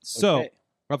got it. So. Okay.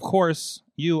 Of course,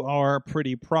 you are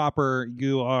pretty proper.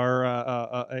 You are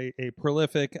a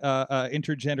prolific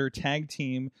intergender tag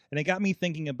team, and it got me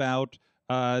thinking about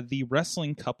the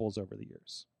wrestling couples over the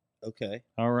years. Okay.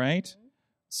 All right,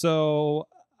 so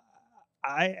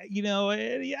I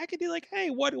could do like, hey,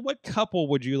 what couple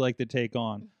would you like to take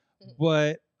on?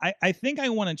 But I think I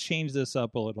want to change this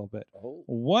up a little bit. Oh.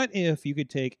 What if you could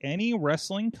take any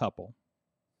wrestling couple,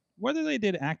 whether they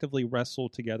did actively wrestle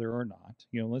together or not.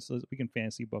 Let's we can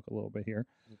fantasy book a little bit here.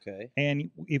 Okay. And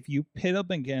if you pit up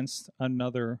against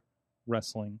another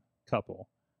wrestling couple,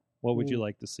 what would you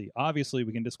like to see? Obviously,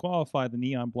 we can disqualify the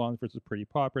Neon Blondes versus Pretty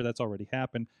Popper. That's already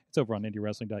happened. It's over on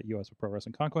IndieWrestling.us with Pro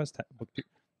Wrestling Conquest. Book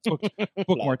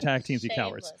more tag teams, you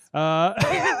cowards.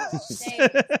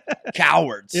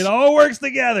 Cowards. It all works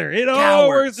together. It all Cowards.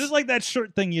 works. Just like that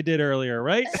shirt thing you did earlier,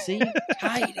 right? See?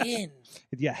 Tie it in.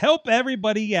 Yeah, help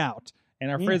everybody out. And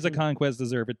our friends at Conquest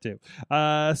deserve it too.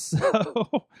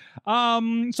 So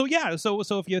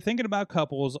if you're thinking about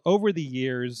couples over the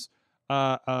years,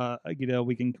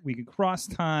 we can cross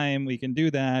time, we can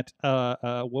do that.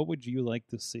 What would you like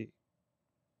to see?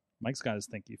 Mike's got his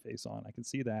thinky face on. I can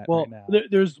see that right now.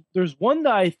 There's one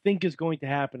that I think is going to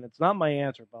happen. It's not my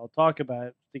answer, but I'll talk about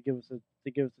it to give us a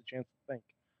chance to think.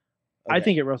 Okay. I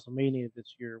think at WrestleMania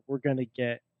this year we're going to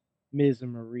get Miz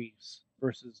and Maurice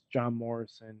versus John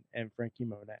Morrison and Frankie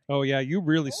Monet. Oh yeah, you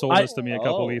really sold this to me a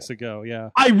couple weeks ago. Yeah,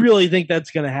 I really think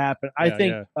that's going to happen. I Yeah,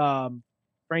 think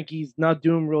Frankie's not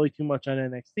doing really too much on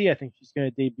NXT. I think she's going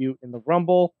to debut in the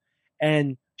Rumble,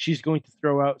 and she's going to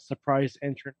throw out surprise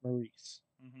entrant Maurice.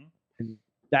 And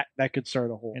that could start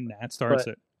a whole. And that starts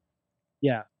it.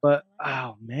 Yeah, but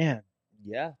oh man.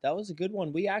 Yeah, that was a good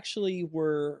one. We actually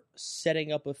were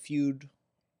setting up a feud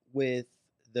with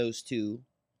those two,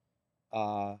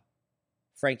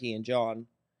 Frankie and John,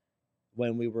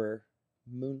 when we were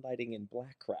moonlighting in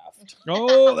Blackcraft.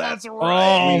 Oh, that's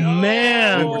right. Oh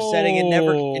man, We were setting it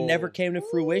never came to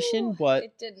fruition, but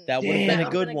it didn't. that would have been Damn.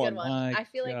 a good one. My I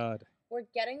feel like God. we're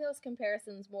getting those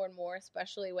comparisons more and more,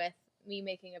 especially with me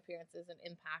making appearances in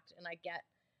Impact, and I get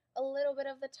a little bit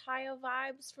of the Taya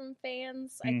vibes from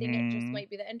fans. I think it just might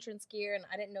be the entrance gear, and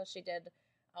I didn't know she did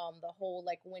the whole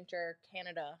like winter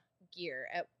Canada gear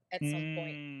at some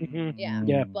point. Mhm. Yeah,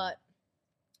 Yeah. but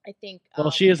I think Well,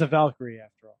 she is a Valkyrie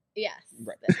after all. yes.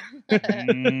 Right.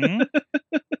 Mhm.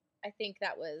 I think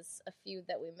that was a feud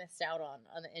that we missed out on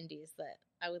the indies that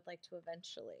I would like to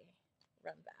eventually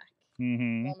run back.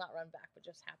 Mhm. Well, not run back, but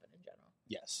just happen in general.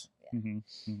 Yes. Mhm.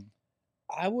 Mhm.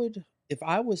 I would, if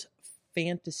I was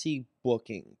fantasy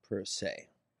booking per se,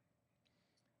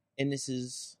 and this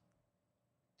is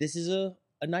a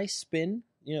nice spin,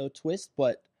 twist,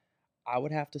 but I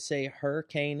would have to say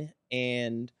Hurricane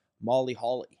and Molly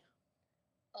Holly.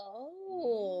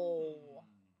 Oh,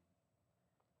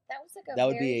 that was like a That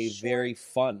would be a short very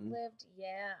fun, lived.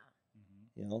 Yeah.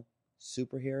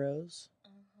 superheroes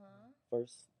Uh-huh.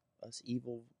 versus us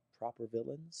evil proper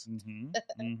villains. Mhm.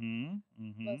 Mhm.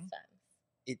 Mhm. Most times.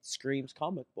 It screams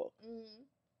comic book.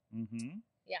 Mhm.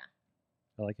 Yeah,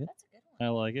 I like it. that's a good one. I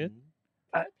like it. Mhm.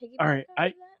 Can I piggyback all right, off of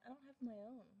that? I don't have my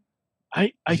own.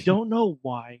 I don't know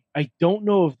why. I don't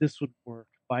know if this would work,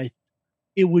 but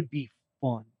it would be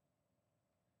fun.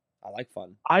 I like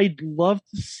fun. I'd love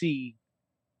to see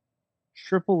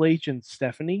Triple H and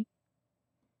Stephanie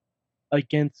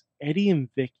against Eddie and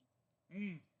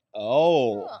Vicky.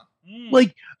 Oh, Huh.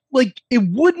 Like it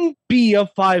wouldn't be a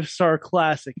 5-star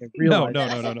classic. I realize,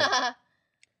 No.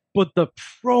 but the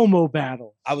promo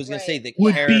battles I was gonna say the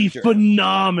would be character.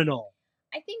 phenomenal.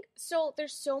 I think so.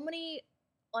 There's so many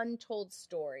untold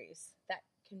stories that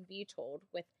can be told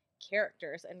with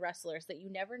characters and wrestlers that you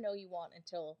never know you want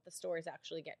until the stories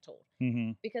actually get told.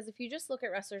 Mhm. Because if you just look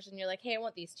at wrestlers and you're like, hey, I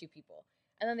want these two people,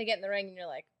 and then they get in the ring and you're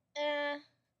like, I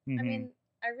Mhm. mean,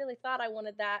 I really thought I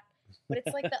wanted that. But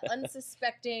it's like the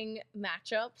unsuspecting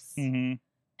matchups, Mhm.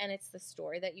 and it's the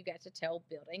story that you get to tell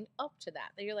building up to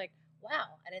that. That you're like,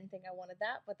 wow, I didn't think I wanted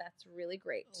that, but that's really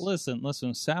great.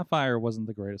 Listen. Sapphire wasn't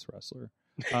the greatest wrestler,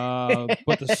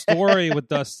 but the story with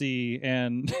Dusty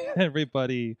and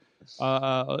everybody,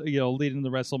 leading the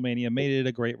WrestleMania made it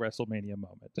a great WrestleMania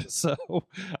moment. So,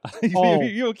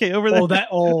 you okay over there?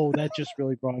 That just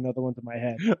really brought another one to my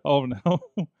head. Oh no.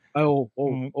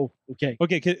 Okay.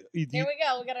 Okay. Do Here we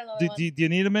go. We got another one. do you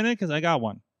need a minute? Because I got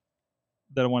one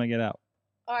that I want to get out.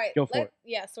 All right. Go for it.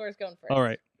 Yeah, Sora's going first. All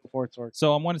right. Before it's worked.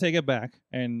 So I want to take it back,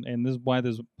 and this is why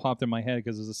this popped in my head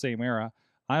because it's the same era.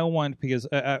 Because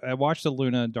I watched the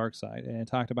Luna Dark Side, and it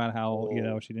talked about how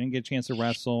she didn't get a chance to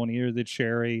wrestle, and neither did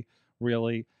Sherry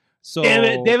really. So Damn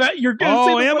it, you're gonna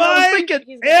say am what I was I?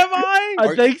 thinking. Am I?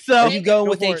 I think so. Are you going Go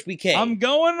with for it. HBK? I'm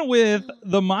going with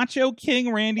the Macho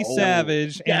King Randy Oh,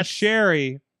 Savage and yes.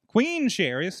 Sherry, Queen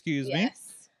Sherry, excuse me,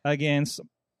 Yes. against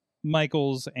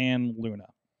Michaels and Luna.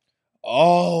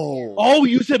 Oh,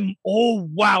 You said, oh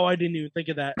wow, I didn't even think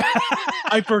of that.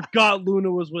 I forgot Luna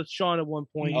was with Sean at one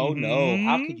point. Oh no!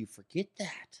 How Mhm. could you forget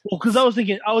that? Well, because I was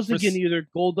thinking For- either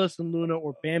Goldust and Luna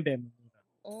or Bam Bam and Luna.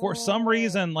 for some Oh.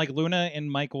 reason, like Luna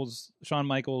and Shawn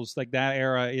Michaels, like that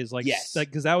era is like, Yes.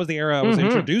 because that was the era I was Mhm.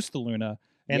 introduced to Luna,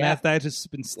 and Yeah. that's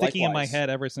just been sticking in my Likewise. head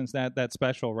ever since that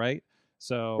special, right?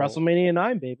 So WrestleMania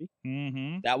 9, baby.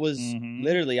 Mhm. That was Mhm.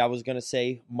 literally, I was going to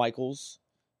say Michaels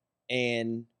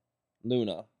and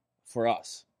Luna for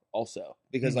us also.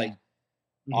 Because, like, Mhm.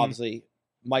 obviously,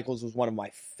 Michaels was one of my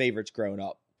favorites growing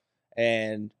up.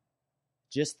 And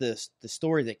just the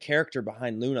story, the character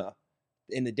behind Luna,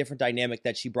 and the different dynamic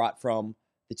that she brought from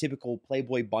the typical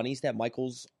Playboy bunnies that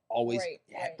Michaels always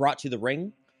Right. brought to the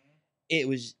ring, it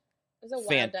was It was a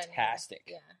wild fantastic.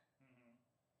 dynamic. Yeah.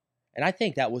 And I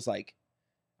think that was like,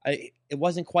 it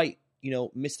wasn't quite,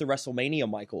 Mr. WrestleMania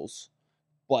Michaels,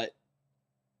 but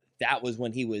that was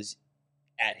when he was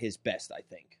at his best, I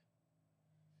think.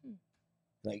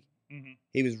 Like, Mhm.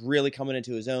 he was really coming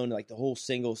into his own, like the whole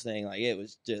singles thing, like it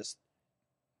was just,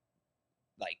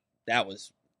 like, that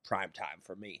was prime time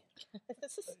for me.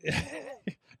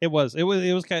 It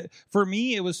was kind of, for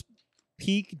me, it was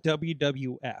peak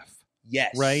WWF.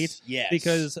 Yes. Right? Yes.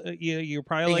 Because you're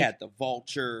probably they like, had the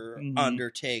Vulture, Mhm.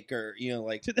 Undertaker,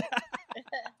 like,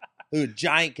 who,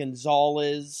 Giant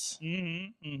Gonzalez.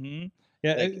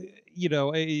 Yeah, Like-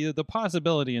 the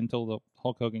possibility until the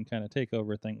Hulk Hogan kind of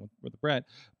takeover thing with Brett,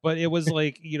 but it was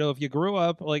like, if you grew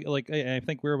up like I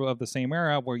think we were of the same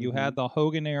era where you had the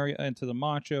Hogan area into the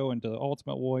Macho, into the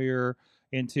Ultimate Warrior,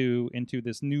 into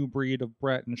this new breed of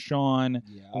Brett and Shawn,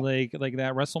 Yeah. like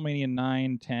that WrestleMania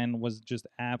 9-10 was just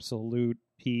absolute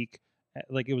peak.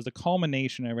 Like it was the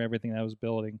culmination of everything that was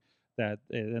building.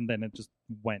 And then it just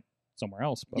went somewhere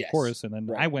else, of Yes, course, and then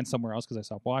right. I went somewhere else because I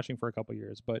stopped watching for a couple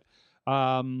years. But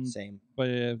Same. but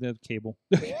the cable,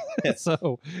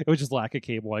 so it was just lack of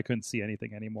cable. I couldn't see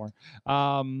anything anymore.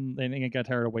 And I got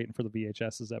tired of waiting for the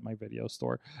VHSs at my video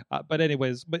store. But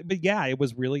anyways, but yeah, it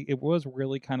was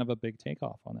really kind of a big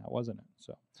takeoff on that, wasn't it?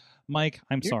 So, Mike,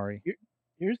 I'm sorry.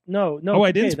 Here's no. Oh, I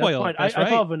it's didn't okay, that's spoil fine. it. That's I right.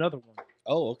 thought of another one.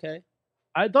 Oh, okay.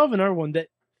 I thought of another one that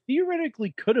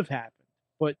theoretically could have happened,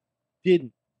 but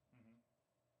didn't.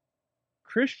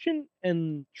 Christian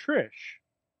and Trish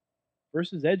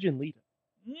versus Edge and Lita.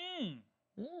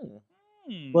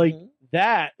 Like Mhm.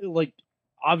 that, like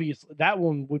obviously that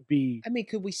one would be I mean,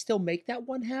 could we still make that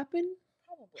one happen?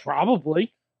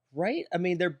 probably. Right? I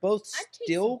mean, they're both I'd take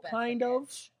still some Beth kind and of.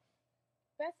 Edge.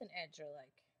 Beth and Edge are like,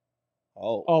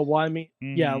 Oh. Oh, well, I mean,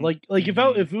 yeah, Mhm. like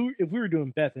Mhm. if we were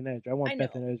doing Beth and Edge, I want I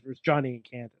Beth know. and Edge versus Johnny and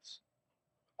Candice.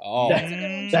 Oh. That's a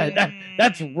good one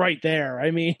That's right there.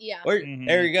 I mean, yeah,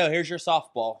 There you go. Here's your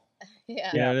softball.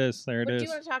 yeah. There it is. There it But is. do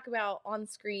you want to talk about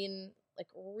on-screen, like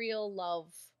real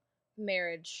love,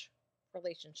 marriage,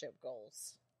 relationship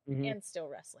goals, Mhm. and still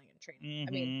wrestling and training?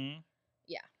 I mean, Mhm.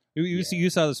 yeah. You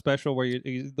saw the special where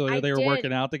they were did.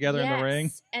 working out together in the ring.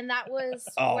 Yes, and that was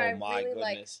Oh, where I my really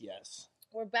like goodness. Yes.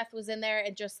 where Beth was in there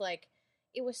and just like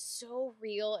it was so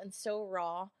real and so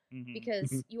raw Mhm. because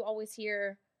Mhm. you always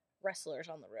hear wrestlers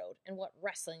on the road and what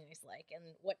wrestling is like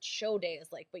and what show day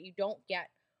is like, but you don't get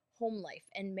home life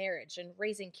and marriage and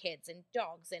raising kids and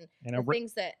dogs and And the a ri-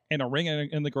 things that in a ring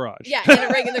in the garage. yeah, in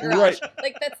a ring in the garage. Right.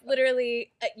 Like that's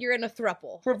literally you're in a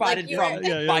throuple. Provided Like, you're from in-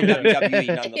 Yeah, by yeah. WWE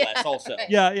nonetheless, Yeah. also.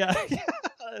 yeah, yeah.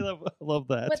 I love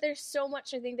that. But there's so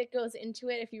much I think that goes into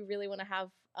it if you really want to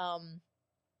have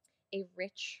a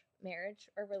rich marriage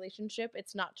or relationship.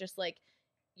 It's not just like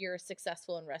you're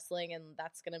successful in wrestling and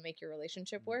that's gonna make your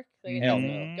relationship work. Like, it Hell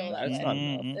doesn't no. go that That's way. not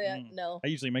enough. Yeah, no. That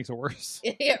usually makes it worse.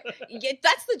 Yeah,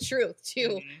 that's the truth too.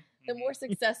 Mm-hmm. The more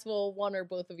successful one or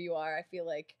both of you are, I feel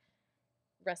like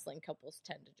wrestling couples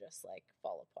tend to just like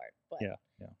fall apart. But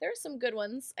Yeah. there are some good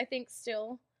ones I think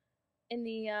still in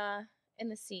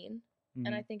the scene, and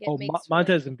Mm-hmm. I think it oh, makes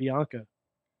Montez and Bianca,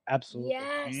 absolutely.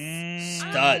 yes,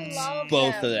 I Studs. love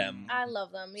Both them. of them. I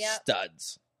love them. Yeah,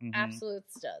 Studs. Mhm. absolute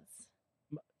studs.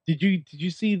 Did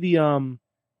you see the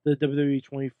WWE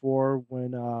 24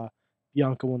 when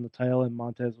Bianca won the title and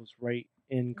Montez was right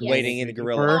in Yes. Waiting in the for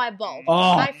gorilla. her? Oh, I bawled. Oh,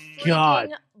 I God.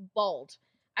 freaking bawled.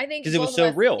 I think 'Cause it was both so of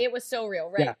us- real. It was so real,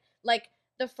 right? Yeah. Like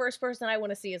the first person I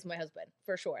want to see is my husband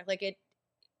for sure. Like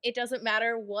it doesn't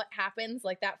matter what happens.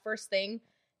 Like that first thing,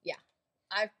 yeah,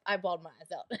 I bawled my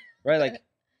eyes out. Right? Like,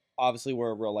 obviously,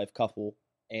 we're a real life couple,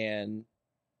 and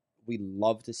we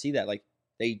love to see that. Like,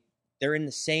 they're in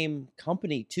the same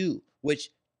company, too, which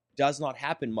does not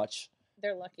happen much.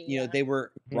 They're lucky. You know, they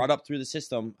were brought up through the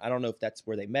system. I don't know if that's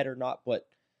where they met or not, but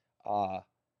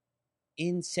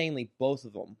insanely, both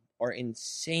of them are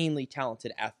insanely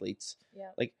talented athletes.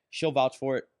 Yeah. Like, she'll vouch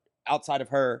for it. Outside of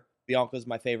her, Bianca's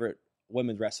my favorite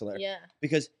women's wrestler. Yeah.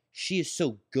 Because she is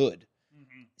so good,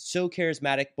 so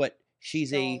charismatic, but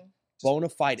she's a Strong. bona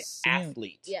fide insane.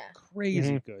 athlete. Yeah.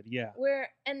 Crazy good. Yeah.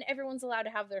 And everyone's allowed to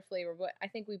have their flavor, but I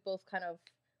think we both kind of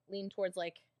lean towards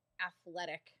like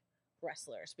athletic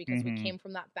wrestlers because we Mhm. came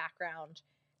from that background.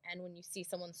 And when you see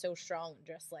someone so strong,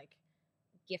 just like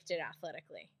gifted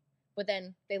athletically, but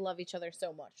then they love each other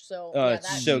so much. So Oh, yeah, it's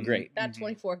that, so great. that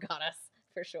 24 got us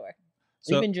for sure.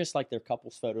 So- Even just like their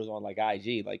couples photos on like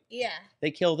IG, like Yeah.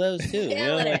 they kill those too. You know?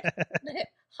 Killing Like, it.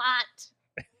 Hot.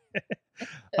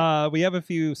 We have a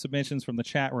few submissions from the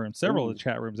chat room, several of the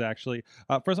chat rooms actually.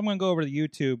 First, I'm going to go over to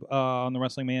YouTube on the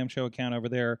Wrestling Mayhem Show account over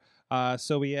there.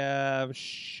 So we have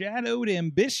Shadowed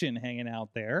Ambition hanging out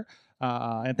there.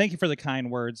 And thank you for the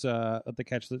kind words at the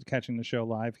catching the show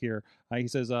live here. He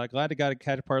says, glad to got to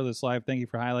catch part of this live. Thank you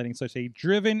for highlighting such a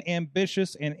driven,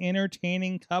 ambitious, and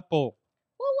entertaining couple.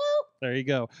 Woo woo. There you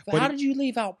go. but how did you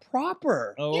leave out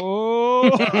proper? Oh,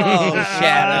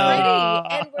 Shadow.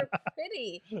 Pretty, and we're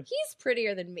pretty. He's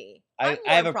prettier than me. I I'm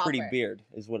have a more pretty proper. beard,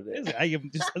 is what it is. I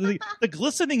am just the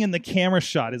glistening in the camera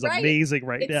shot is Right. amazing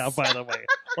right It's- now. By the way,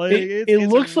 like, It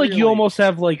looks like you really almost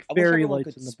have like I wish fairy everyone lights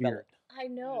could in the spell beard. it. I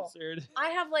know. absurd. I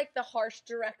have like the harsh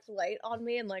direct light on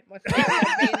me and like my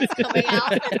forehead veins coming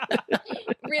out.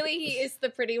 Really, he is the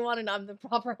pretty one and I'm the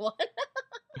proper one.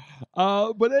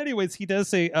 But anyways, he does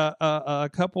say,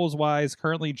 couples wise,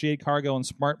 currently Jade Cargill and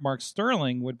Smart Mark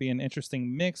Sterling would be an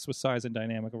interesting mix with size and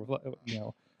dynamic,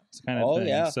 this kind of Oh, thing.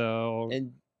 yeah. So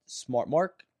And Smart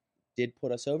Mark did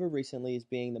put us over recently as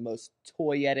being the most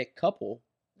toyetic couple.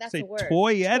 That's say a word.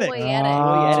 toyetic. Toyetic.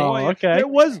 Oh, okay. There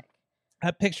was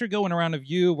a picture going around of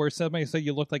you where somebody said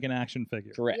you looked like an action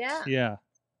figure. Correct. Yeah. Yeah.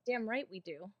 Damn right we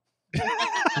do.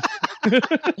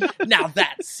 Now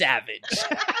that's savage.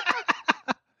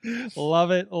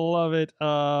 Love it.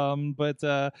 And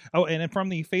then from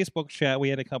the Facebook chat, we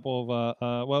had a couple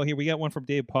of here we got one from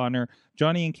Dave Podner,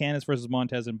 Johnny and Candice versus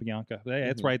Montez and Bianca. Hey,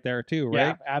 it's Mhm. right there too, Yeah,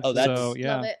 right? absolutely. that's- So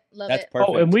yeah, Love it. Love That's it. perfect.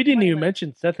 Oh, and we didn't 20 even minutes.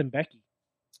 mention Seth and Becky.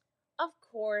 Of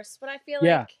course, but I feel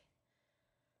Yeah. like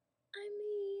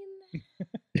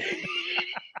I mean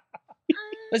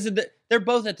Listen, they're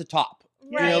both at the top.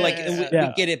 right. You know, like and we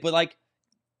Yeah. get it, but like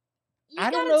You I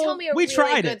don't gotta know. tell me a We really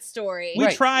tried good it. story. we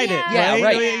Right. tried it. Yeah, right?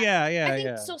 right. Yeah. I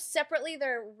think so separately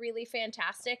they're really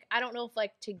fantastic. I don't know if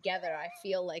like together I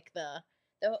feel like the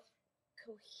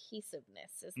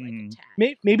cohesiveness is like a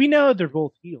tag. Maybe now that they're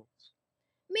both heels.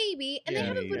 Maybe. And Yeah, they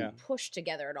haven't been yeah. pushed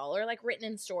together at all or like written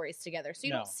in stories together. So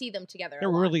you No. don't see them together. They're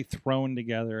a lot. really thrown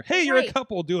together. Hey, you're a Right.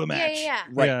 couple. Do a Yeah, match. yeah.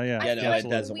 Right. Yeah. I Yeah, feel no, like that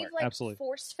doesn't we've work. like Absolutely.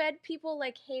 force fed people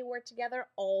like, hey, we're together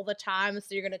all the time,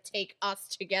 so you're gonna take us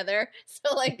together.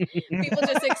 So like people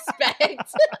just expect.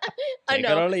 I take it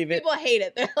know or leave it. people hate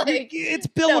it. They're like, It's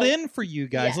built no. in for you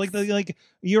guys. Yes. Like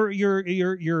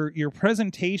your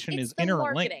presentation It's is the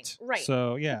interlinked. marketing, right.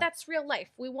 So yeah. But that's real life.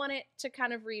 We want it to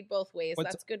kind of read both ways.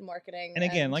 What's- That's good marketing. And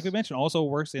again, like we mentioned, also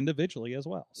works individually as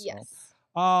well. So. yes.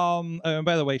 And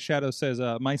by the way, Shadow says,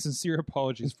 my sincere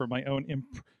apologies for my own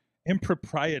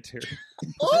impropriety.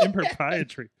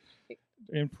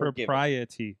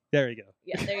 Impropriety. There you go.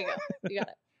 Yeah, there you go. You got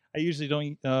it. I usually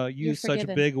don't use such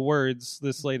forgiven. big words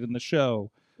this late in the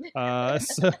show.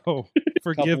 So forgive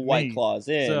couple me. White Claws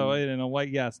in. So in a white,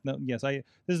 yes. This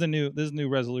is a new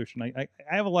resolution. I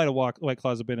have a lot of White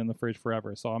Claws have been in the fridge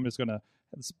forever, so I'm just gonna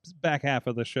back half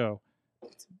of the show.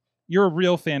 You're a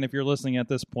real fan if you're listening at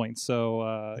this point,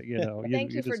 so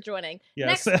Thank you for just- joining.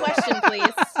 Yes. Next question,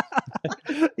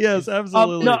 please. Yes,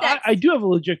 absolutely. No, I do have a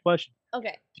legit question.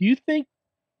 Okay. Do you think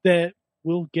that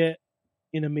we'll get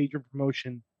in a major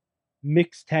promotion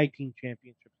mixed tag team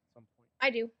championships at some point? I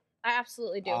do. I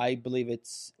absolutely do. I believe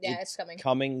it's coming.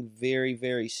 coming very,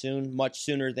 very soon, much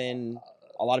sooner than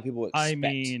a lot of people expect. I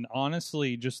mean,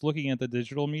 honestly, just looking at the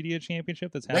digital media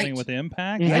championship that's happening Right. with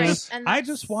Impact, Mhm. I Right, just and I that's-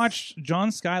 just watched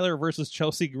John Schuyler versus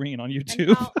Chelsea Green on And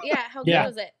YouTube. how Yeah. good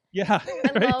was it? Yeah,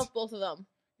 I right? love both of them.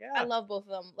 Yeah. I love both of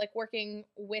them. Like working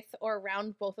with or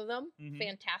around both of them, Mhm.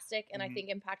 fantastic. And Mhm. I think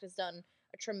Impact has done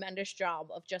a tremendous job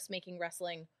of just making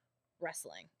wrestling.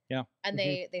 Yeah. And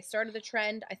they started the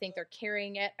trend. I think they're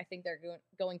carrying it. I think they're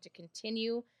going to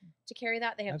continue to carry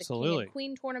that. They have the King Absolutely. and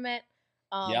Queen tournament.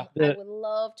 Yeah. I would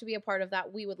love to be a part of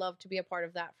that. We would love to be a part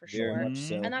of that for Very sure. much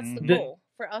so. And that's the Mhm. goal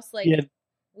for us. Like Yeah,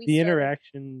 we the started-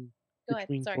 interaction Go ahead,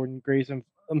 between sorry. Jordan Grace and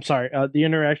the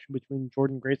interaction between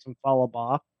Jordan Grace and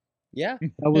Falaba, Yeah.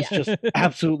 that was Yeah. just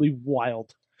absolutely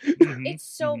wild. Mhm. It's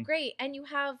so Mhm. great, and you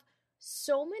have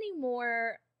so many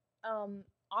more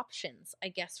options, I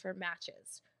guess, for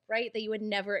matches, right? That you would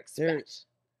never expect.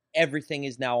 Everything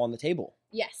is now on the table.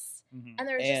 Yes, Mhm. and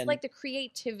there's just And- like the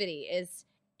creativity is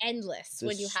endless The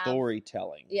when you have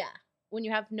storytelling. when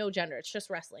you have no gender. It's just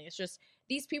wrestling. It's just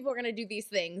these people are going to do these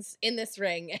things in this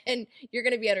ring, and you're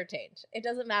going to be entertained. It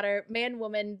doesn't matter, man,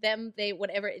 woman, them, they,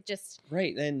 whatever. It just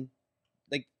Right, and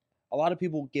like a lot of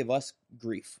people give us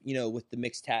grief, with the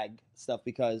mixed tag stuff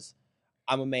because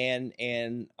I'm a man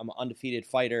and I'm an undefeated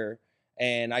fighter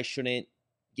and I shouldn't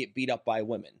get beat up by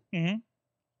women. Mm-hmm.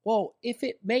 Well, if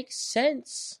it makes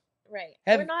sense, right.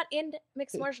 Have- We're not in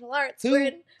mixed martial arts. We're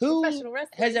in who professional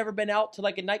wrestling. has ever been out to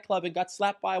like a nightclub and got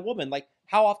slapped by a woman? Like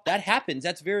how often that happens?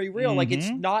 That's very real. Like it's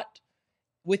not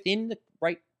within the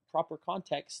right proper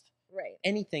context. Right.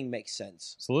 Anything makes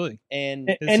sense. Absolutely.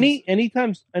 And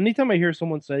Anytime I hear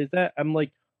someone say that, I'm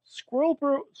like, Squirrel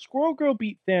Girl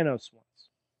beat Thanos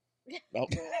once. oh,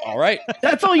 all right.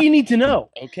 That's all you need to know.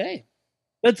 Okay.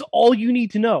 That's all you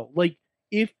need to know. Like,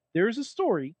 if there's a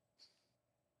story,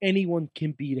 anyone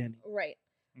can beat anyone. Right.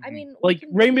 I mean, Like,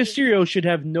 Rey Mysterio should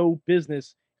have no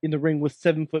business in the ring with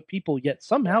 7-foot people, yet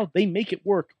somehow they make it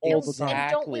work all the time.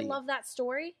 And don't we love that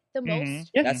story the most?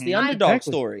 Yeah. That's the I- underdog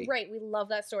Exactly. story. Right. We love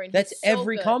that story. And That's he's so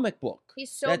every good. comic book.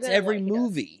 He's so That's good at every what he does.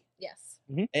 movie. Yes.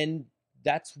 And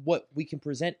that's what we can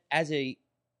present as a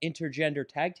intergender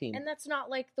tag team. And that's not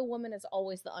like the woman is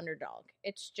always the underdog.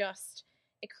 It's just,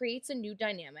 it creates a new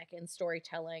dynamic in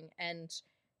storytelling and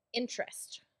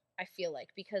interest, I feel like,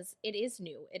 because it is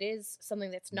new. It is something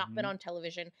that's not been on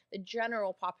television. The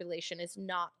general population is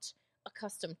not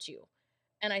accustomed to.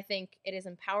 And I think it is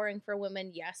empowering for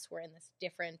women. Yes, we're in this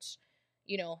different,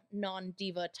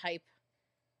 non-diva type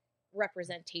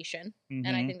representation. And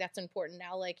I think that's important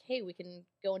now. Like, hey, we can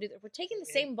go and do that. We're taking the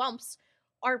same bumps.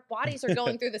 Our bodies are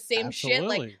going through the same shit.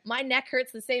 Like, Absolutely. my neck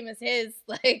hurts the same as his.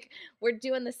 Like, we're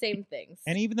doing the same things.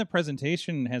 And even the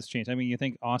presentation has changed. I mean, you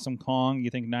think Awesome Kong, you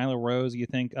think Nyla Rose, you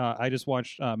think I just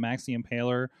watched Max the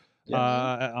Impaler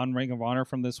on Ring of Honor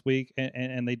from this week,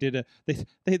 and they did the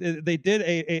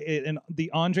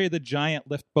Andre the Giant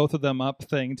lift both of them up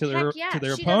thing to their Heck yeah, to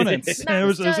their she opponents. does- And it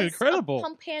was Max does incredible. A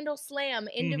pump handle slam,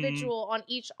 individual on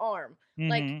each arm.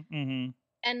 And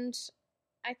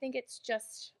I think it's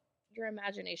just your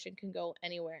imagination can go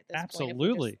anywhere at this point. If we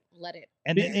Absolutely. just let it.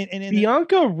 And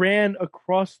Bianca ran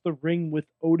across the ring with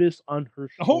Otis on her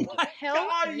shoulder. Oh my Hell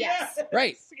God, yes.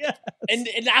 Right. Yes. And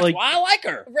that's Like- why I like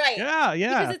her. Right. Yeah,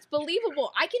 yeah. Because it's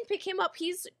believable. I can pick him up.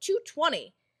 He's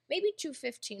 220, maybe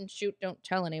 215. Shoot, don't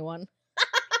tell anyone.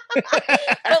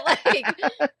 But like,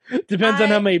 Depends on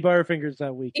how many Butterfingers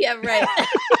that week. yeah, right.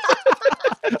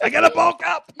 I gotta bulk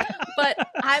up. But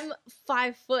I'm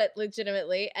 5 foot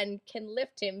legitimately and can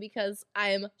lift him because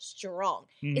I'm strong.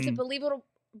 Is it believable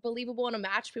in a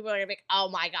match? People are gonna be like, oh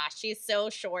my gosh, she's so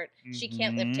short. She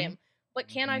can't lift him. But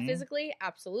can I physically?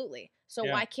 Absolutely. So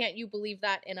Yeah. why can't you believe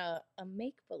that in a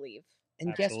make-believe?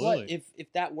 And guess what? Absolutely.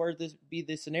 If that were to be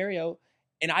the scenario,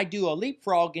 and I do a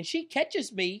leapfrog and she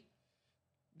catches me,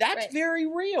 that's Right. very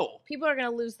real. People are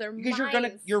gonna lose their Because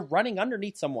minds. you're running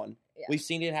underneath someone. Yeah. We've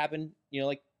seen it happen.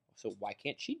 So why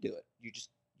can't she do it? You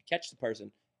catch the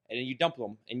person and then you dump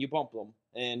them and you bump them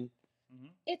and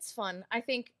It's fun. I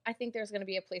think there's going to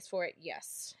be a place for it.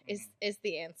 Yes, is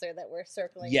the answer that we're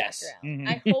circling Yes. back around.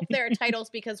 I hope there are titles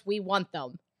because we want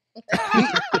them.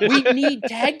 we need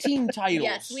tag team titles.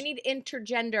 Yes, we need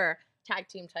intergender tag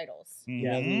team titles. You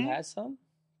know who has some?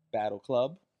 Battle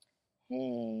Club.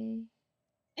 Hey,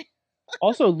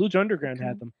 Also, Lucha Underground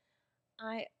had them.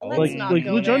 let's Like- not like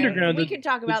go Lucha there. Underground, We the- could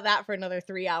talk about that for another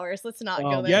 3 hours. Let's not Oh,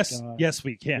 go there. Yes, God. yes,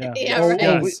 we can. Yeah. Yeah, Oh, right.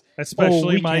 oh, Yes,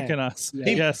 especially we Mike can. and us. Yeah.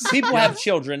 Yes, People have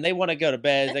children. They want to go to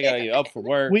bed. They got to get up for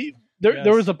work. There Yes.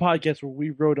 was a podcast where we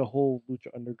wrote a whole Lucha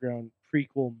Underground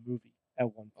prequel movie at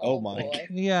one point. Oh, my. boy.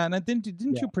 Yeah, and didn't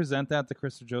Yeah. you present that to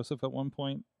Krista Joseph at one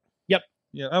point? Yep.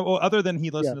 Yeah. Well, other than he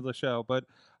listened to the show, but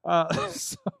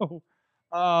so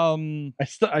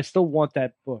I still want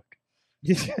that book.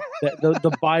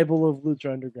 the Bible of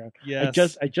Lucha Underground.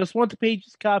 yes, I just want the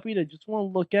pages copied. I just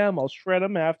want to look at them. I'll shred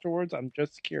them afterwards. I'm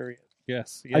just curious.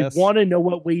 yes. I want to know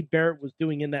what Wade Barrett was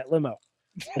doing in that limo.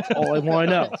 That's all I want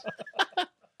to know.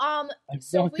 I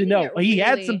So want if to we know. get He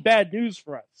had really- some bad news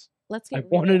for us. Let's I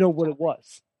get want to really know off what it topic.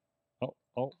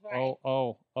 was.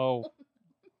 Oh.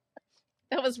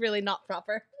 That was really not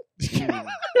proper.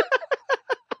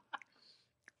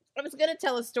 I was gonna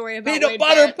tell a story about Peanut Wade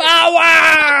butter Barrett.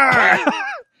 power!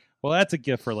 Well, that's a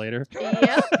gift for later.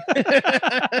 Yep.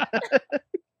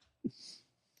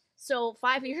 So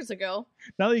 5 years ago,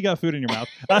 Now that you got food in your mouth.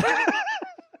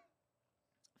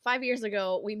 5 years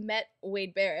ago, we met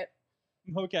Wade Barrett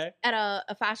Okay. at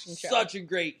a fashion show. Such a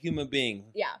great human being.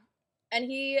 Yeah. And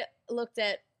he looked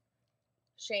at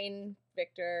Shane,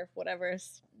 Victor, whatever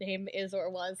his name is or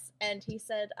was, and he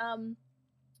said, I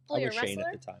you're a was Shane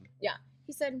wrestler? at the time. Yeah.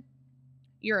 He said,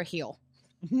 you're a heel.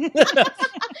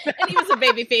 And he was a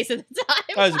baby face at the time.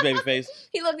 I was a babyface.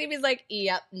 He looked at me, he's like,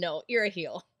 yep, no, you're a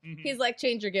heel. Mhm. He's like,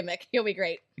 change your gimmick. You'll be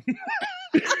great.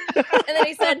 And then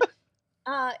he said,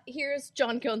 here's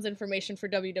John Cohn's information for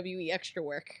WWE Extra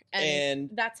Work. And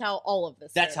that's how all of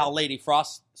this That's started. how Lady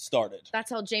Frost started. That's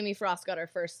how Jamie Frost got her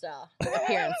first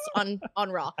appearance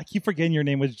on Raw. I keep forgetting your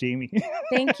name was Jamie.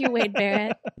 Thank you, Wade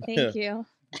Barrett. Thank you.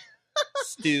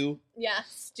 Stu. Yeah,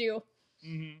 Stu.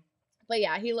 Mm-hmm. But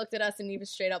yeah, he looked at us and he was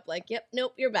straight up like, yep,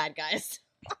 nope, you're bad guys.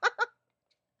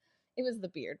 It was the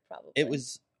beard, probably. It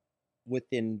was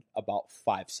within about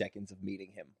 5 seconds of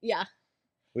meeting him. Yeah.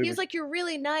 We He was were- like, you're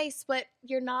really nice, but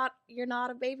you're not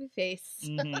a baby face.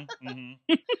 Mm-hmm.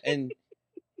 Mm-hmm. and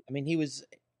I mean, he was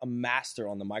a master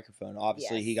on the microphone.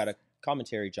 Obviously, he Yes. got a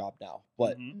commentary job now.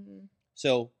 But Mhm. Mhm.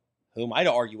 so, who am I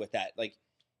to argue with that? Like,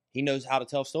 he knows how to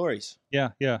tell stories.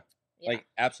 Yeah, yeah. Yeah. Like,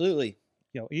 absolutely.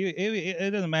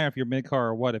 It doesn't matter if you're mid car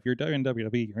or what. If you're in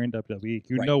WWE, you're in WWE.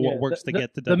 You Right. know what Yeah, works to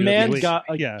get to the WWE. man got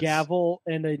a Yes. gavel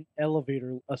and an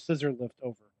elevator, a scissor lift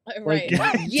over. Right.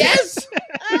 Yes!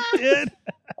 He did.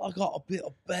 I got a bit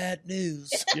of bad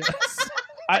news. Yes.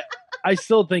 I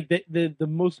still think that the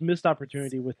most missed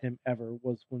opportunity with him ever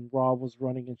was when Raw was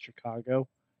running in Chicago.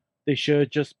 They should have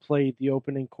just played the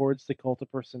opening chords to Cult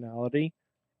of Personality,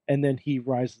 and then he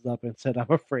rises up and said, "I'm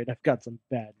afraid I've got some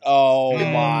bad news." Oh, Oh my.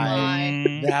 my.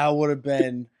 Mm. That would have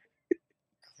been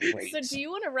great. So do you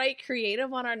want to write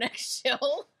creative on our next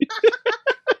show?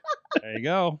 There you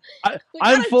go. We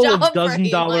I'm got a full job of for $1,000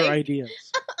 you, Mike. ideas.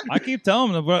 I keep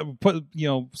telling them to put,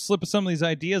 slip some of these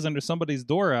ideas under somebody's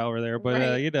door over there, but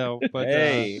Right. but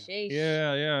Hey. Sheesh.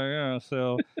 yeah.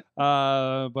 So,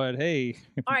 but hey,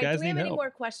 if All you right, guys do we have need any help.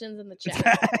 more questions in the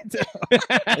chat?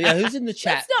 Oh, yeah, who's in the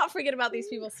chat? Let's not forget about these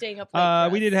people staying up late. for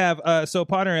We us. did have so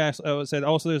Potter asked, said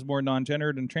also there's more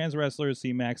non-gendered and trans wrestlers.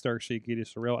 See Max, Dark Sheik,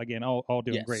 Edith Surreal again, all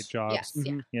doing Yes. great jobs. Yes,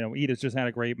 yeah. Edith just had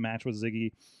a great match with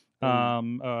Ziggy. Lady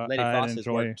I Frost has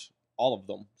enjoy. worked all of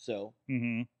them. So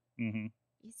Mm-hmm.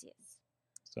 Yes, yes.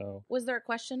 So Was there a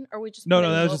question, or we just no,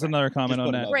 putting that them was just over? another comment Just on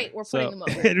put 'em that. over. Great, we're putting them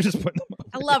over. They're just putting them over.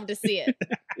 I love to see it.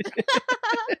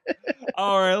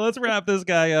 All right, let's wrap this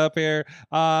guy up here.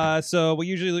 So we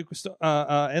usually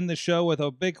end the show with a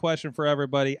big question for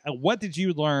everybody. What did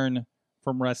you learn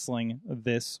from wrestling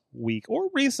this week or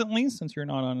recently, since you're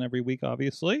not on every week,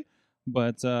 obviously?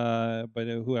 But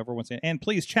whoever wants to. And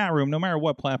please, chat room, no matter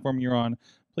what platform you're on,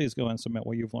 please go and submit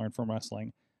what you've learned from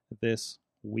wrestling this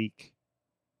week.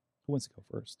 Who wants to go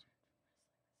first?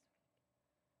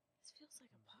 This feels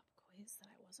like a pop quiz that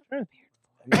I wasn't prepared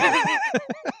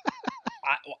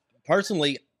for.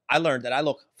 personally, I learned that I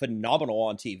look phenomenal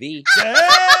on TV. Hey!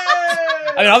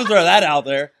 I mean, I'll throw that out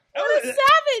there. What a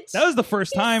savage! That was the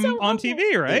first He's time so on humble.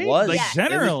 TV, right? It was. Like Yes.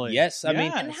 generally. Yes, I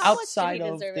mean, And how much did outside he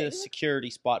of deserve the it? security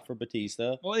spot for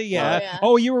Batista, Well, yeah. yeah.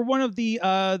 Oh, you were one of the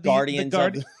Guardians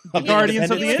the of the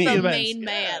Guardians of the He was the Indie main events.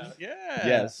 man. Yeah.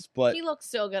 yes, but He looks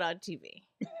so good on TV.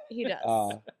 He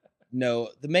does. no,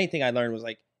 the main thing I learned was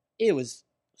like it was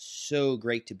so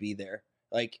great to be there.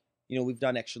 Like, we've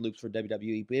done extra loops for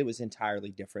WWE, but it was entirely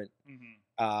different.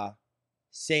 Mhm.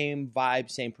 Same vibe,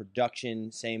 same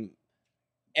production, same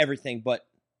everything, but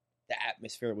the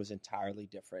atmosphere was entirely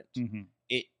different. Mhm.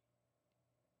 I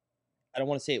don't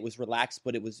want to say it was relaxed,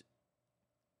 but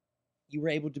you were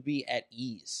able to be at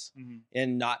ease Mhm.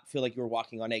 and not feel like you were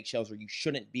walking on eggshells or you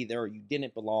shouldn't be there or you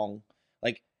didn't belong.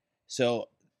 Like, so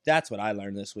that's what I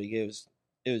learned this week. It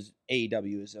was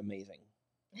AEW is amazing.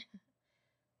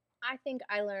 I think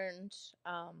I learned.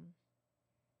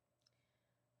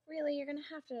 Really, you're gonna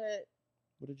have to.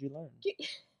 What did you learn?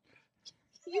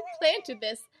 You planted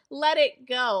this. Let it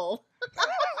go.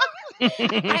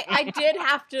 I did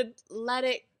have to let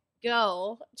it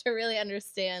go to really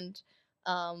understand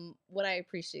what I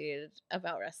appreciated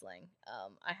about wrestling.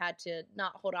 I had to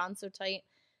not hold on so tight,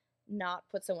 not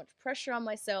put so much pressure on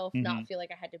myself, not feel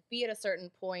like I had to be at a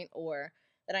certain point or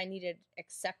that I needed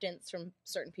acceptance from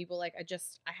certain people. Like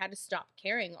I had to stop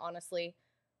caring, honestly,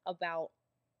 about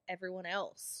everyone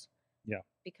else. Yeah.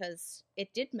 Because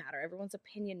it did matter. Everyone's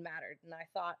opinion mattered. And I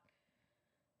thought,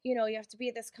 you have to be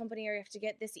at this company or you have to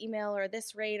get this email or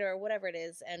this rate or whatever it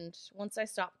is. And once I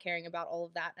stopped caring about all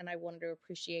of that and I wanted to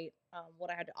appreciate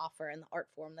what I had to offer and the art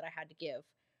form that I had to give,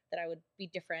 that I would be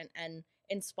different and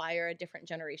inspire a different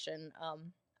generation,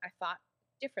 I thought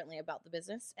differently about the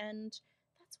business. And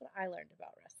that's what I learned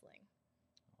about wrestling.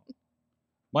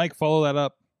 Mike, follow that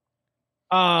up.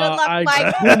 Good luck, I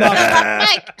Mike. will Good not- luck,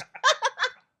 Mike.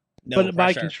 No but I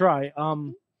pressure. can try.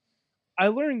 I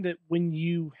learned that when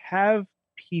you have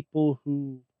people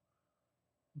who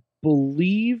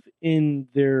believe in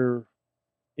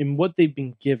what they've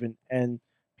been given, and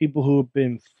people who have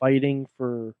been fighting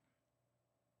for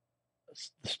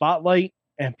spotlight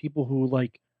and people who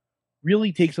like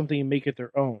really take something and make it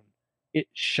their own, it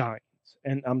shines.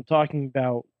 And I'm talking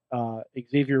about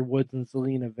Xavier Woods and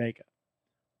Zelina Vega,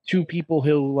 two people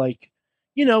who like,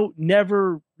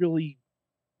 never really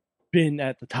been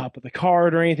at the top of the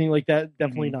card or anything like that.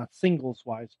 Definitely not singles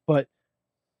wise, but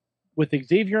with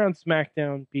Xavier on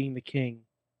SmackDown being the king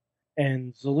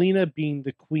and Zelina being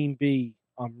the queen bee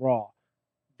on Raw,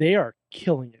 they are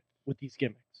killing it with these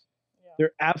gimmicks. Yeah.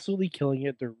 They're absolutely killing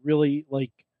it. They're really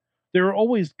like, they're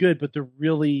always good, but they're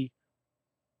really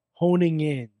honing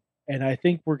in. And I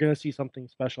think we're going to see something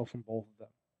special from both of them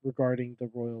regarding the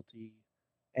royalty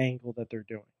angle that they're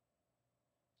doing.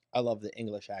 I love the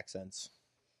English accents.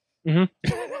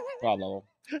 Mm-hmm. Problem.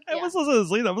 I was listening to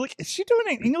Zelina. I'm like, is she doing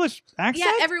an English accent?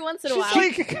 Yeah, every once in a while.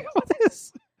 She's like, what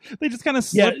is? They just kind of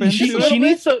slip into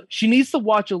it. She needs to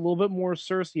watch a little bit more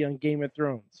Cersei on Game of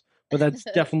Thrones, but that's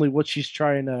definitely what she's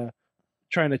trying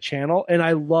to channel. And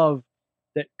I love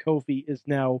that Kofi is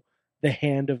now the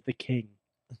hand of the king,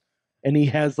 and he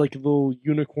has like a little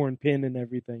unicorn pin and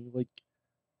everything. Like,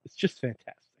 it's just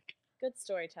fantastic. Good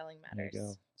storytelling matters. There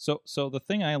you go. So the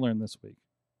thing I learned this week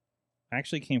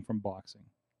actually came from boxing,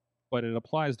 but it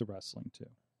applies to wrestling too.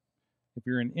 If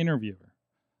you're an interviewer,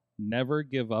 never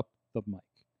give up the mic.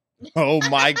 Oh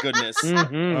my goodness.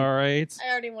 Mm-hmm. All right.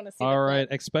 I already want to see. All right.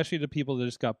 Especially to people that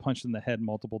just got punched in the head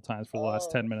multiple times for the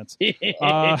last 10 minutes.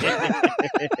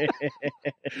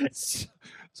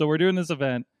 So we're doing this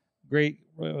event. Great.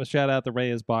 Shout out to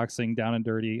Reyes Boxing down and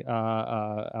dirty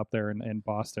up there in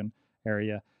Boston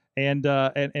area. And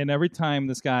every time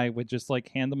this guy would just like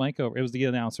hand the mic over, it was the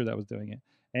announcer that was doing it.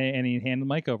 And he'd hand the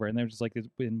mic over, and they're just like,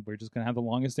 we're just going to have the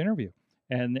longest interview.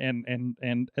 And then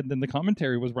the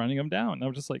commentary was running him down. And I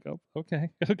was just like, oh, okay.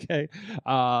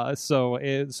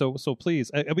 So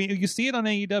please, I mean, you see it on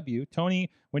AEW.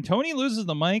 When Tony loses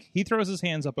the mic, he throws his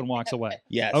hands up and walks away.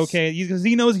 Yes. Okay, because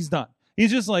he knows he's done.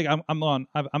 He's just like,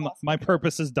 my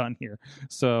purpose is done here.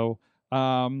 So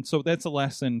that's a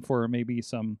lesson for maybe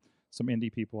some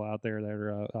indie people out there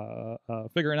that are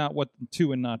figuring out what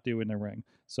to and not do in the ring.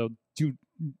 So do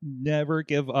never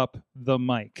give up the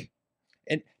mic.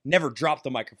 And never drop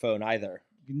the microphone either.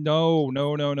 No.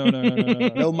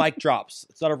 No mic drops.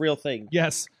 It's not a real thing.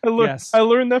 Yes. I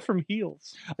learned that from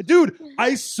Heels. Dude,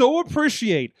 I so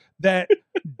appreciate that.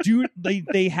 Dude,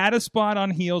 they had a spot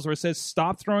on Heels where it says,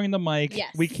 stop throwing the mic.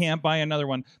 Yes. We can't buy another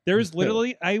one. There's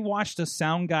literally, I watched a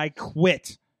sound guy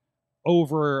quit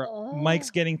over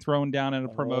mics getting thrown down in a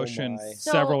promotion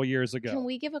several years ago. Can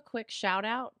we give a quick shout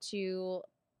out to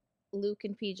Luke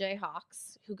and PJ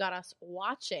Hawks, who got us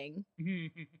watching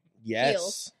Yes.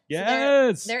 Heels.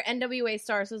 Yes. So they're NWA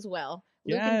stars as well.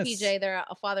 Luke and PJ, they're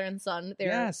a father and son.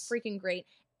 They're freaking great.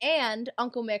 And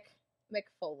Uncle Mick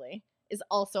Foley is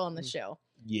also on the show.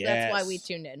 Yes. So that's why we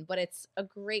tuned in. But it's a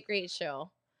great, great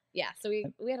show. Yeah, so we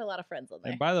had a lot of friends on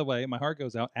there. And by the way, my heart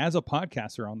goes out as a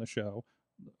podcaster on the show.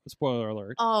 Spoiler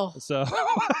alert. Oh. So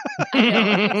I know.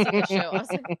 I was on the show. I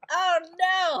was like, oh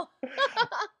no.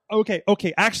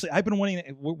 Okay. Actually, I've been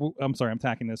wanting I'm sorry, I'm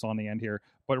tacking this on the end here.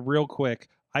 But real quick,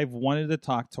 I've wanted to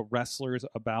talk to wrestlers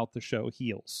about the show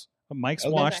Heels. Mike's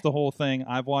watched the whole thing.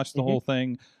 I've watched the whole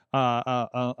thing.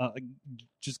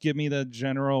 Just give me the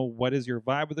general, what is your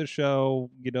vibe of the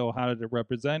show? How did it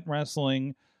represent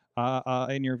wrestling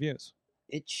in your views?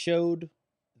 It showed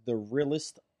the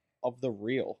realest of the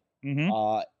real.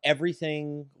 Mm-hmm.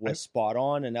 Everything was spot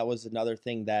on, and that was another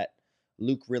thing that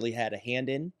Luke really had a hand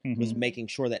in, was making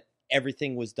sure that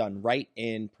everything was done right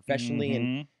and professionally.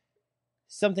 And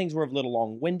some things were a little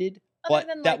long-winded, but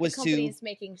than, that was the company's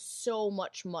making so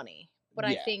much money. But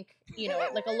I think,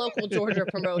 like a local Georgia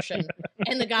promotion,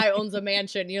 and the guy owns a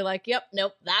mansion. You're like, yep,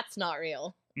 nope, that's not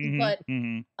real. But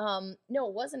no,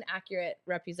 it was an accurate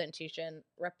representation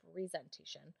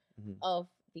of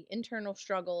the internal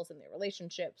struggles and their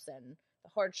relationships and the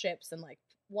hardships and like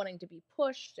wanting to be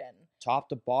pushed and top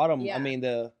to bottom. I mean,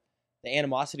 the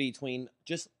animosity between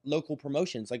just local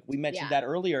promotions, like we mentioned that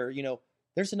earlier.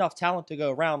 There's enough talent to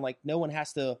go around. Like no one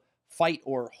has to fight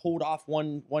or hold off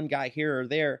one guy here or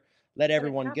there. Let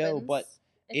everyone go, but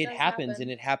it happens,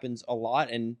 and it happens a lot,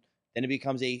 and then it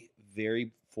becomes a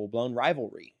very full-blown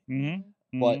rivalry.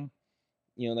 But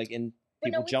and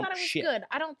people jump shit. Good.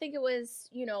 I don't think it was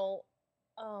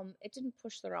it didn't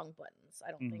push the wrong buttons.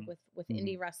 I don't think with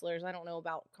indie wrestlers. I don't know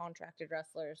about contracted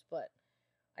wrestlers, but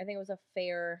I think it was a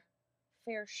fair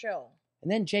show.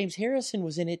 And then James Harrison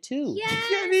was in it too. Yeah,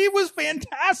 he was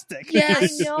fantastic.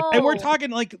 Yes, I know. And we're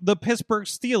talking like the Pittsburgh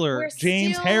Steeler,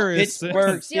 James Harrison.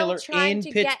 Pittsburgh Steeler in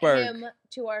Pittsburgh. Get him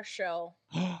to our show.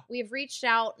 We have reached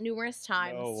out numerous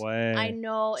times. No way. I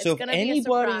know. So if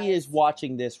anybody is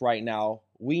watching this right now,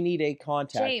 We need a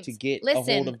contact James, to get a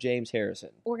listen. hold of James Harrison.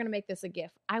 We're gonna make this a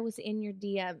GIF. I was in your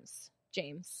DMs,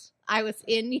 James. I was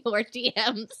in your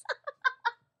DMs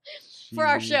for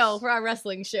our show, for our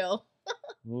wrestling show.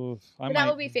 Oof, But that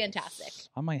would be fantastic.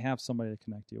 I might have somebody to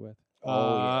connect you with.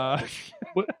 Oh,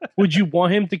 Would you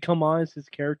want him to come on as his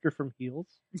character from Heels?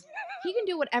 He can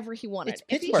do whatever he wanted. It's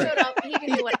If he Pittsburgh. showed up, he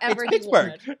can do whatever It's he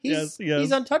Pittsburgh. wanted. He's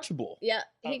Yes. untouchable. Yeah,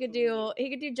 he could do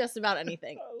just about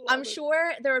anything. I'm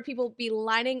sure there would people be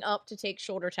lining up to take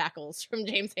shoulder tackles from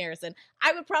James Harrison.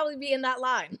 I would probably be in that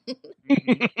line.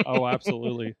 Oh,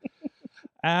 absolutely.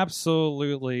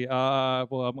 Absolutely.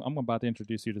 Well, I'm about to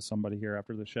introduce you to somebody here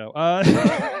after the show.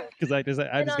 Because I just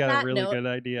on got that a really note- good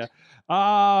idea.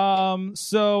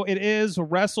 So it is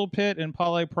Wrestle Pit and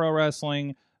Poly Pro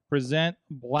Wrestling present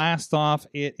Blast Off.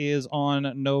 It is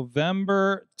on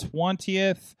November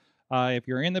 20th. If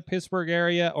you're in the Pittsburgh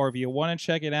area, or if you want to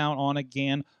check it out on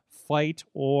again, Fight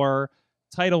or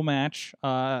title match,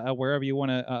 wherever you want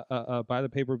to buy the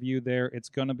pay-per-view there, it's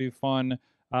going to be fun.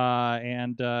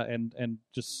 And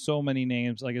just so many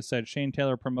names. Like I said, Shane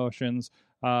Taylor Promotions,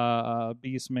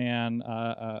 Beastman,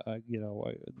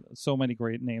 so many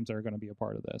great names are going to be a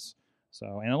part of this.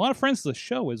 So, and a lot of friends of the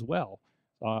show as well,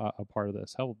 a part of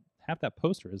this. Hell, half that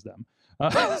poster is them.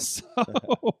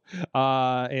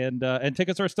 And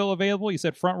tickets are still available. You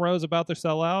said front row is about to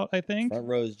sell out, I think. Front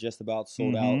row is just about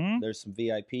sold Mhm. out. There's some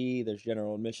VIP, there's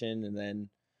general admission, and then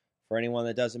for anyone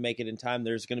that doesn't make it in time,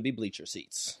 there's going to be bleacher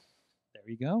seats. There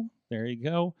you go. There you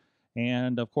go.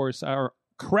 And of course, our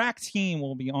crack team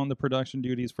will be on the production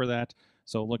duties for that.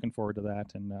 So looking forward to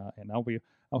that. And I'm going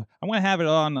to have it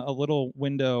on a little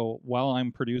window while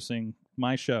I'm producing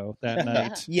my show that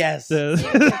night. Yes.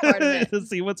 Part of it. To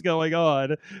see what's going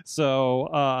on. So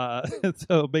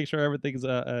so make sure everything's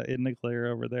in the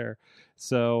clear over there.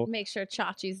 So Make sure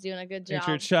Chachi's doing a good make job.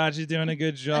 sure Chachi's doing a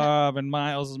good job, and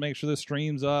Miles is make sure the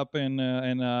stream's up, and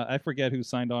I forget who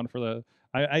signed on for the.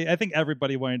 I think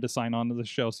everybody wanted to sign on to the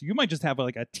show, so you might just have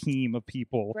like a team of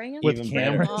people Bring 'em with Even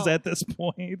cameras better. at this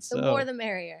point. the So more the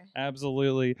merrier.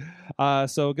 absolutely.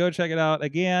 So go check it out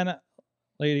again.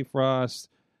 Lady Frost,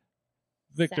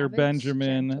 Victor Savage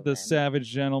Benjamin, the Gentleman. Savage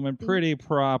Gentleman, pretty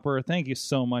proper. Thank you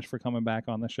so much for coming back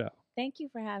on the show. Thank you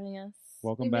for having us.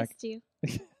 Welcome we back. Missed you.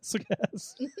 So,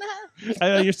 yes. I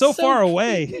know, you're so So far cute.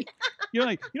 away. You're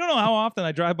like, you don't know how often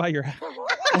I drive by your house.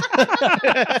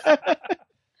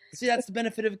 See, that's the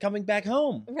benefit of coming back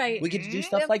home. Right. We get to do We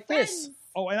stuff have like this. friends.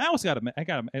 Oh, and I also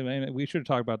and we should have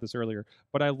talked about this earlier,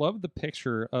 but I love the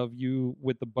picture of you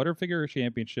with the Butterfinger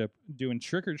Championship doing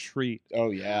Trick or Treat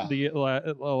Oh, yeah.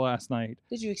 last night.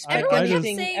 Did you expect Everyone I kept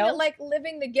anything saying else? like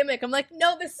living the gimmick. I'm like,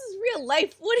 no, this is real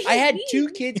life. What do you I had mean? 2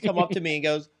 kids come up to me and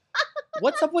goes,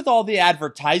 "What's up with all the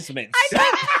advertisements?"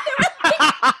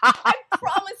 I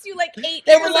promise you, like 8.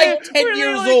 They were like years 10 Were they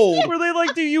years like- old. Were they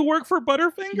like, do you work for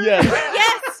Butterfinger? Yeah. old.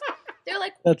 Yes. They're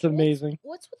like, That's amazing.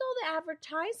 what's with all the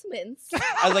advertisements?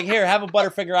 I was like, "Here, have a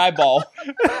Butterfinger eyeball."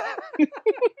 I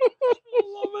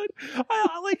love it.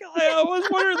 I was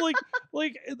wondering,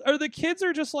 like, are the kids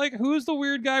are just like, who's the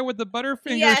weird guy with the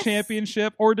Butterfinger Yes.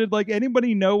 Championship, or did like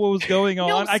anybody know what was going on?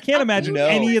 No, I can't a imagine few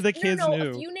any neighbors- of the kids no, knew.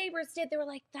 A few neighbors did. They were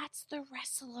like, that's the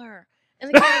wrestler. And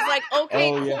the kid was like,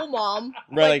 okay, Oh, yeah. cool, mom.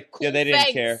 Really? Cool, Yeah, they didn't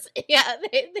thanks. care. Yeah,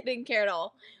 they didn't care at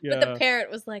all. Yeah. But the parent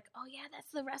was like, oh, yeah,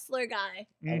 that's the wrestler guy.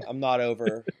 I'm not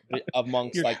over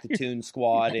amongst You're- like the Toon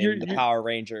Squad and you're- the you're- Power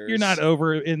Rangers. You're not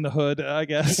over in the hood, I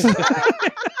guess.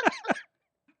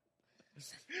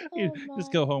 You Oh, just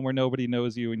Mom. go home where nobody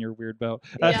knows you and your weird belt.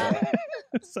 Yeah.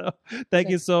 So thank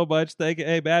you so much. Thank you.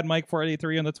 Hey, Bad Mike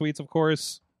 483 on the tweets, of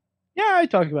course. Yeah, I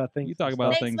talk about things. You talk and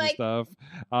about Thanks, things Mike. and stuff.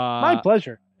 stuff. My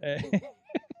pleasure. I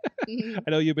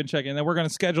know you've been checking, and we're going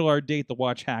to schedule our date to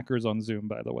watch Hackers on Zoom,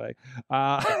 by the way.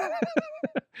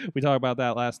 We talked about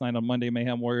that last night on Monday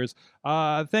Mayhem Warriors.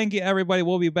 Thank you, everybody.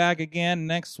 We'll be back again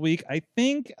next week. I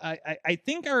think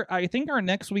our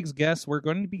next week's guest we're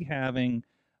going to be having.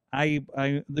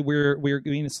 We're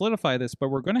going to solidify this, but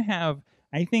we're going to have,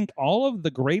 I think, all of the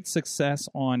great success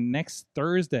on next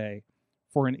Thursday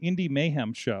for an Indie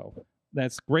Mayhem show.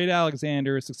 That's Great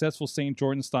Alexander, successful St.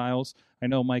 Jordan Styles. I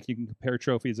know, Mike, you can compare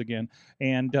trophies again.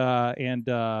 And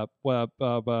Joey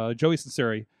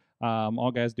Sinceri,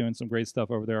 all guys doing some great stuff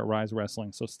over there at Rise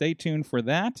Wrestling. So stay tuned for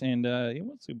that. And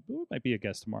who might be a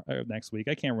guest tomorrow, next week?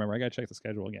 I can't remember. I got to check the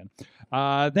schedule again.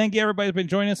 Thank you, everybody, who's been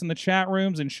joining us in the chat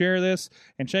rooms, and share this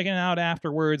and check it out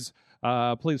afterwards.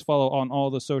 Please follow on all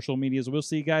the social medias. We'll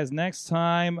see you guys next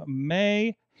time.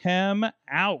 Mayhem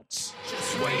out.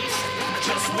 Just wait,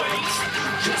 just wait,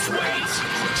 just wait,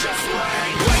 just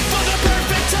wait. Wait for the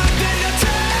perfect time, then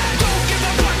attack. Don't give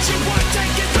up what you want,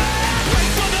 take it back.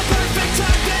 Wait for the perfect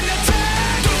time, then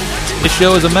attack. This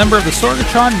show is a member of the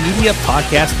Sorgatron Media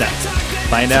Podcast Network.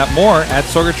 Find out more at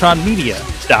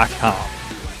sorgatronmedia.com.